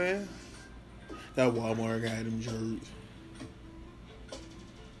 Why, man? That Walmart got them shirts.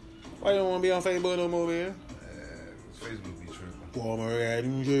 Why you don't want to be on Facebook no more, man? Facebook be tripping. Walmart got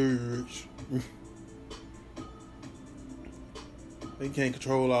them shirts. They can't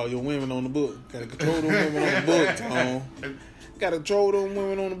control all your women on the book. Gotta control them women on the book, Tom. Gotta control them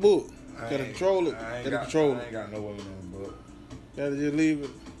women on the book. Gotta control it. Gotta control I it. ain't got no women on the book. Gotta just leave it.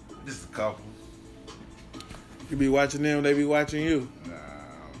 Just a couple. You be watching them, they be watching you. Nah, I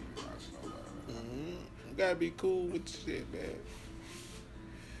don't be watching nobody. You gotta be cool with the shit, man.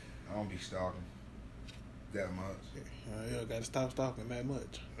 I don't be stalking that much. You gotta stop stalking that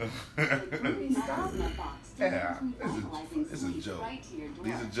much. Yeah, it's a joke.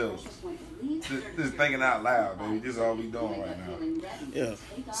 These are jokes. This is thinking out loud, baby. This is all we doing right now. Yeah.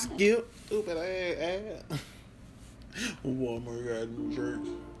 Skip. Stupid ass. Walmart got new shirts.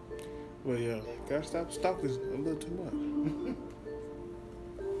 Well, yeah. Gotta stop stalking a little too much.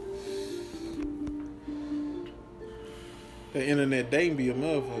 The internet dating be a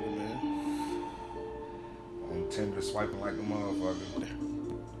motherfucker, man. On Tinder, swiping like a motherfucker.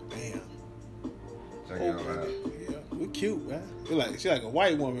 Damn. Check it out. Yeah, we cute, man. She like a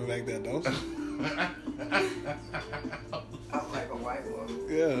white woman like that, though. I'm like a white woman.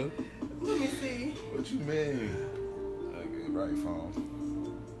 Yeah. Let me see. What you mean? Okay, right phone.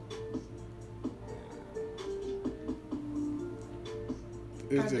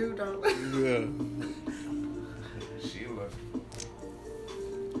 I do, don't. Yeah. Sheila.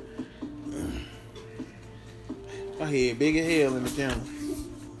 My head big as hell in the camera.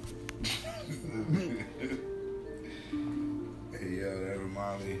 Hey, yeah, that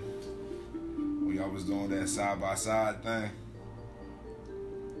remind me when y'all was doing that side by side thing.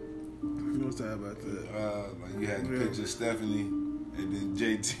 You know side about that? Like you had the picture of Stephanie and then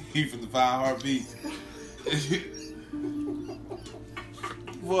JT from the 5 Heartbeats.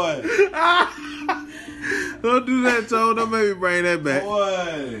 What? Don't do that, Tone. Don't make me bring that back.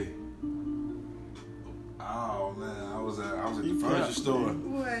 Boy. Oh man, I was at the furniture store.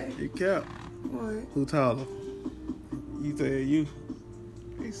 What? You kept. What? Who taller? You said you.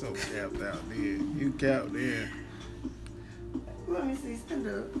 He's so capped out there. You capped there. Let me see. Stand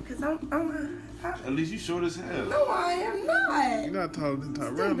up. Because I'm At least you short as hell. no, I am not. You're not taller than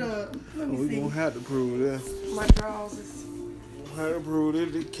Stand Tyrone. up. Let me We see. won't have to prove this. My drawers is... How to prove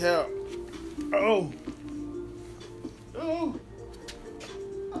it? The cap. Oh. Oh.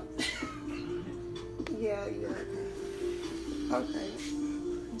 Yeah. Okay.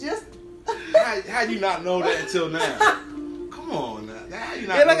 Just... How you not know that until now? Come on now. How you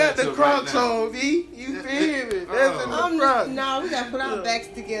not And know I got that the till Crocs right now? on, V. You feel me? That's in the Crocs. No, we gotta put our backs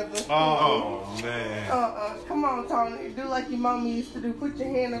together. Oh man. Come on, Tony. Do like your mama used to do. Put your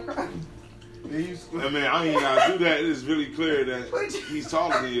hand across. I mean, I ain't gotta do that. It is really clear that he's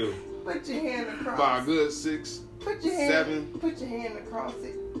taller than you Put your hand across. by a good 6, Put your hand. 7. Put your hand across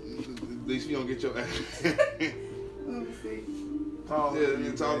it. At least you don't get your ass. Let me see. Yeah,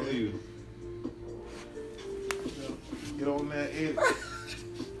 he's taller than you. Get on that edit.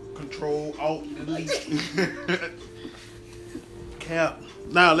 Control, Alt, Delete. Cap.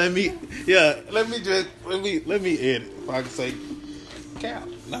 Now let me edit. If I can say cap.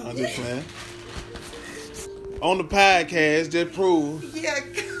 Nah, I'm just playing. On the podcast, just prove Yeah.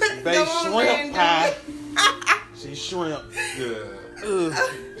 they Go on, shrimp Brandon. pie. She shrimp. Yeah. Ugh.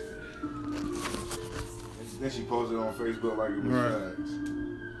 Then she posted on Facebook like it was Right. facts.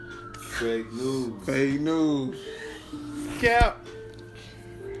 Fake news. Fake news. Cap.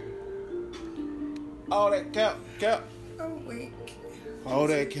 All that cap. I'm weak. All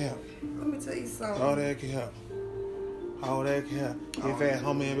that cap. Let me tell you something. All that cap. All that cap. If that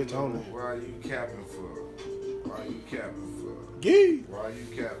homie in between. Why are you capping for? Gee. Why are you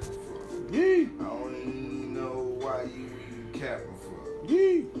capping for? Gee. I don't even know why you capping for.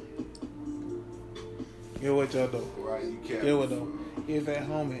 Gee. Get what y'all do. Why you capping Get what for? though. If that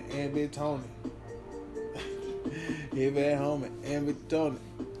homie and be Tony. If that homie and be Tony.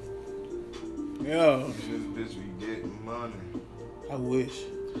 Yeah. This bitch be getting money. I wish.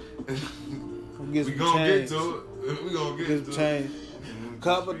 We gonna get to it. We gonna get Get to some it. change.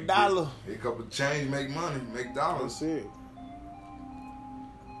 Couple $. A couple change, make money, make dollars. That's it.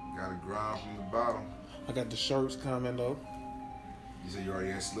 Gotta grind from the bottom. I got the shirts coming though. You said you already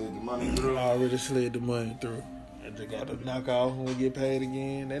had slid the money through. I already slid the money through. I just got to knock off when we get paid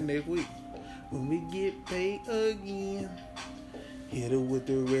again that next week. When we get paid again, hit her with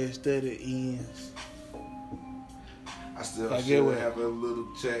the rest of the ends. I still I get should what- have a little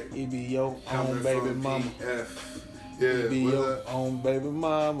check It be your coming own baby from mama. PF. It Yeah, be what's your up? own baby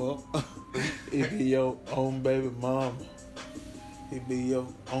mama. It be your own baby mama. It be your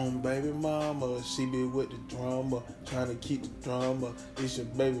own baby mama. She be with the drama, trying to keep the drama. It's your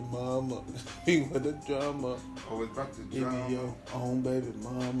baby mama. Be with the drama. Oh, it's about to It be drama. your own baby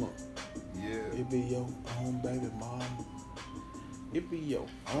mama. Yeah. It be your own baby mama. It be your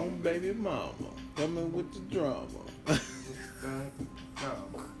own baby mama. Coming with the drama.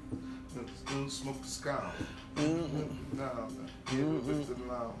 Smoke the sky. No. Mr.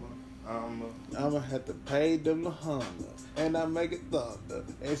 Llama. I'ma have to pay them the Honda, and I make it thunder,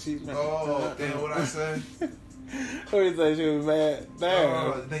 and she. Oh, damn! What I say? What you say? She was mad. Damn.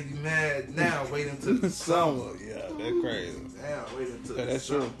 Oh, think you mad now? Wait until the Summer. Yeah, that's crazy. Damn, wait until Yeah, the that's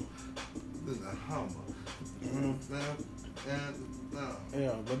summer. true. This is a Hummer.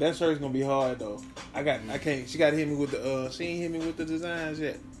 Yeah, but that shirt's gonna be hard though. I can't. She gotta hit me with the. She ain't hit me with the designs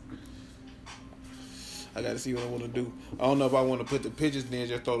yet. I gotta see what I want to do. I don't know if I want to put the pictures then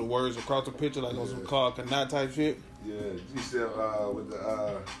just throw the words across the picture like on some Carl Canot type shit. Yeah, she said with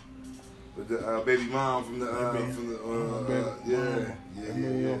the baby mom from the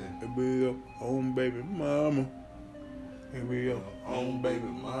It be your own baby mama. It be your own baby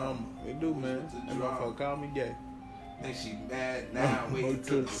mama. It do, man. That motherfucker call me gay. And she mad now. Wait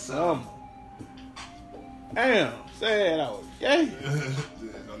until the summer. Damn, said I was gay.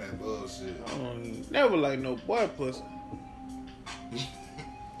 On that bullshit. Never like no boy pussy.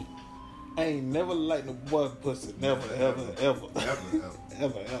 I ain't never liked no boy pussy. Never, ever.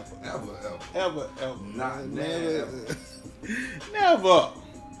 Not never. Never.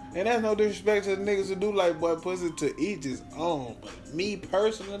 And that's no disrespect to the niggas who do like boy pussy, to each his own. But me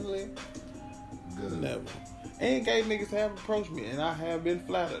personally, Good. never. And gay niggas have approached me, and I have been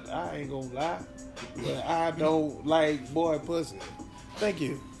flattered. I ain't gonna lie. But I don't like boy pussy. Thank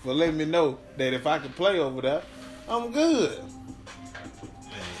you for letting me know that if I can play over there, I'm good.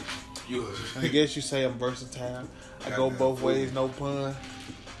 I guess you say I'm versatile. I go both ways, no pun.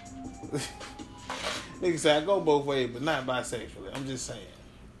 Niggas say I go both ways, but not bisexually. I'm just saying.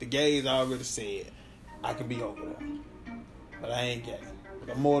 The gays already said I can be over there. But I ain't gay.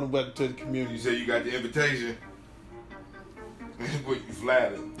 But I'm more than welcome to the community. You say you got the invitation? But you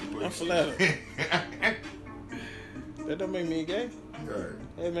flattered. I'm flattered. That don't make me gay.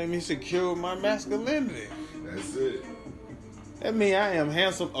 Right. That make me secure my masculinity. That's it. That mean I am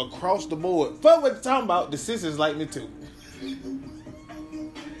handsome across the board. Fuck what you talking about. The sisters like me too.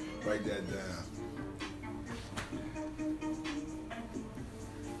 Write that down.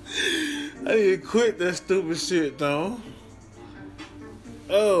 I need to quit that stupid shit though.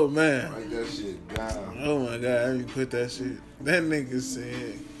 Oh man. Write that shit down. Oh my god, I need to quit that shit. That nigga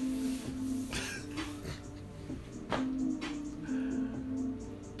said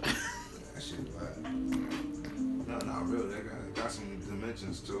That shit black. No, not real. That got some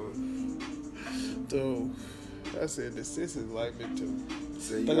dimensions to it. so I said the sisters like me too.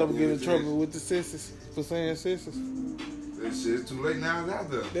 Say you Think got I'm the gonna get in trouble invitation. with the sisters for saying sisters. This shit's too late now. It's out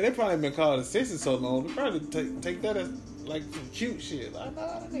there. They probably been calling the sisters so long. They probably take that as like some cute shit. Like,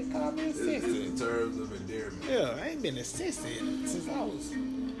 nah, they call me a sister. It's the terms of endearment. Yeah, I ain't been a sister since I was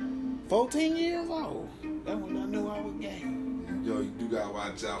 14 years old. That's when I knew I was gay. Yo, you do gotta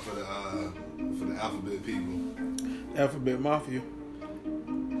watch out for the alphabet people. Alphabet Mafia.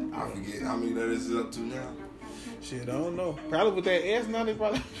 I forget how many letters is up to now. Shit, I don't know. Probably with that S now, they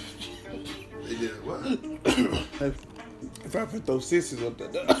probably. They did what? If I put those sisters up there.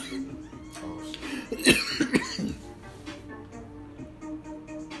 Oh shit.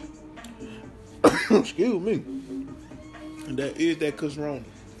 Excuse me. And that is that Cusrona.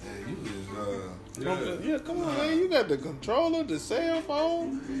 Yeah, you just Yeah, come on, man. You got the controller, the cell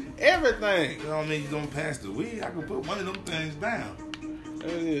phone, everything. You know what I mean? You gonna pass the weed? I can put one of them things down. That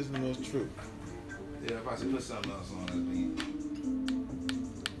is the most true. Yeah, if I should put something else on that beat.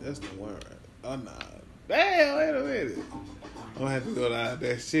 That's the one right. Oh, nah. Damn, wait a minute. I'm gonna have to go down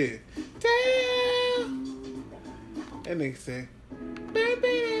that shit. Damn. That nigga say.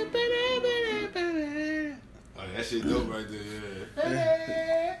 Oh, that shit dope right there,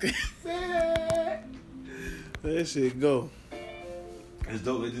 yeah. That shit go. It's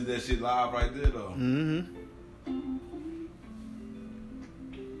dope. They did that shit live right there, though. Mm-hmm.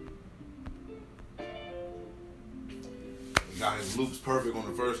 Got his loops perfect on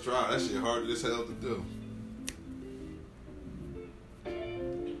the first try. That shit hard as hell to do.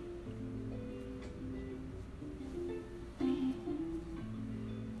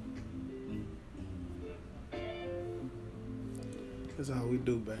 That's all we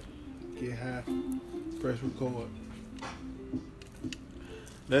do, baby. Get high, press record.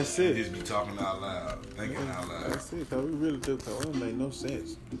 That's it. Just be talking out loud, thinking out loud. That's it, though. We really do, though. It don't make no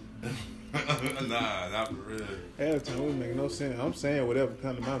sense. Nah, not for real. Half the time, it make no sense. I'm saying whatever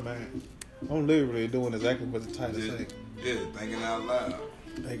comes to my mind. I'm literally doing exactly what the title Just, says. yeah, thinking out loud.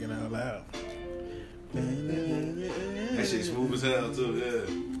 Thinking out loud. That shit smooth as hell too,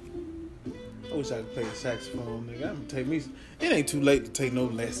 yeah. I wish I could play the saxophone, nigga. I'm gonna take me. It ain't too late to take no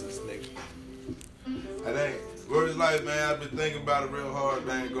lessons, nigga. It ain't. Word is life, man. I've been thinking about it real hard,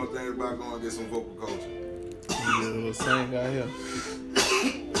 man. Think about going to get some vocal coaching. little sing out here.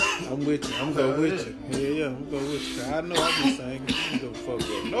 I'm with you. I'm going with you. Yeah, I'm going with you. I know I be singing. I don't fuck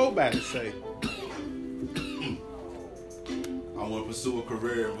with nobody say. I want to pursue a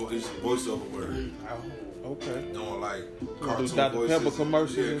career in voiceover work. Oh, okay. Doing like Do cartoon Dr. voices. Pepper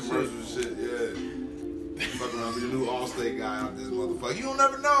commercials Yeah, and commercials and shit. Yeah. Fuck around, be the new Allstate guy out this motherfucker. You don't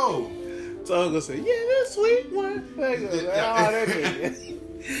never know. So I'm gonna say, yeah, that sweet one. That nigga.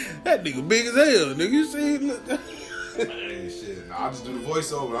 That nigga big as hell, nigga. You see? Look. Hey, shit. Nah, I just do the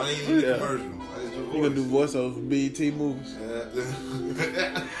voiceover. I ain't even do the commercial. I just do the voice. You gonna do voiceover for BET movies?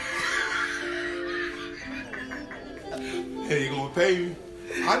 Hey, you gonna pay me?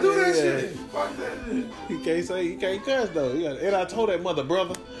 I do that shit. Fuck that shit. You can't cuss though. And I told that mother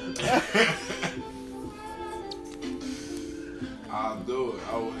brother. I'll do it.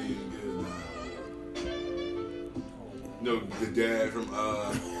 I wouldn't even get it done. No, the dad from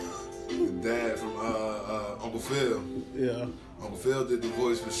Uncle Phil. Yeah. Uncle Phil did the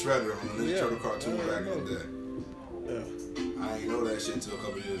voice for Shredder on the Ninja Turtle cartoon back in the day. Yeah. I ain't know that shit till a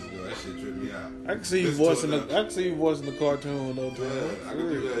couple years ago. That shit tripped me out. I can see you voicing the cartoon though. Yeah, I can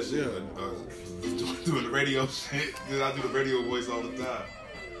do that shit. Doing the radio shit. I do the radio voice all the time.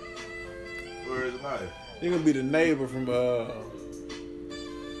 Where is life? You're gonna be the neighbor from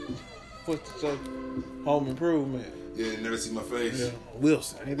what's the show? Home Improvement. Yeah, never see my face. Yeah.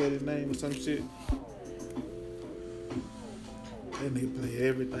 Wilson. Ain't that his name or some shit? That nigga play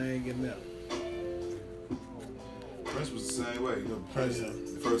everything in there. Prince was the same way. You know, Prince,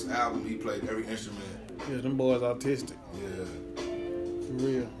 the first album, he played every instrument. Yeah, them boys autistic. Yeah. For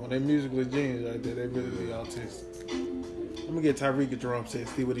real. When they musically genius like that, they really be autistic. I'm gonna get Tyreek a drum set,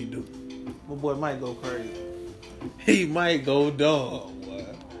 see what he do. My boy might go crazy. He might go dumb, boy.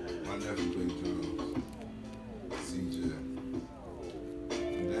 My nephew played drums. CJ.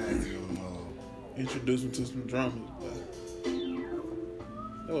 Dad's doing Introduce him to some drummers, boy.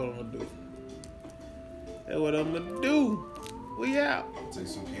 That's what I'm gonna do. That's what I'm gonna do. We out. Take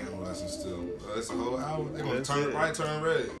some piano lessons still. That's a whole hour. They're gonna That's turn it. right, turn red.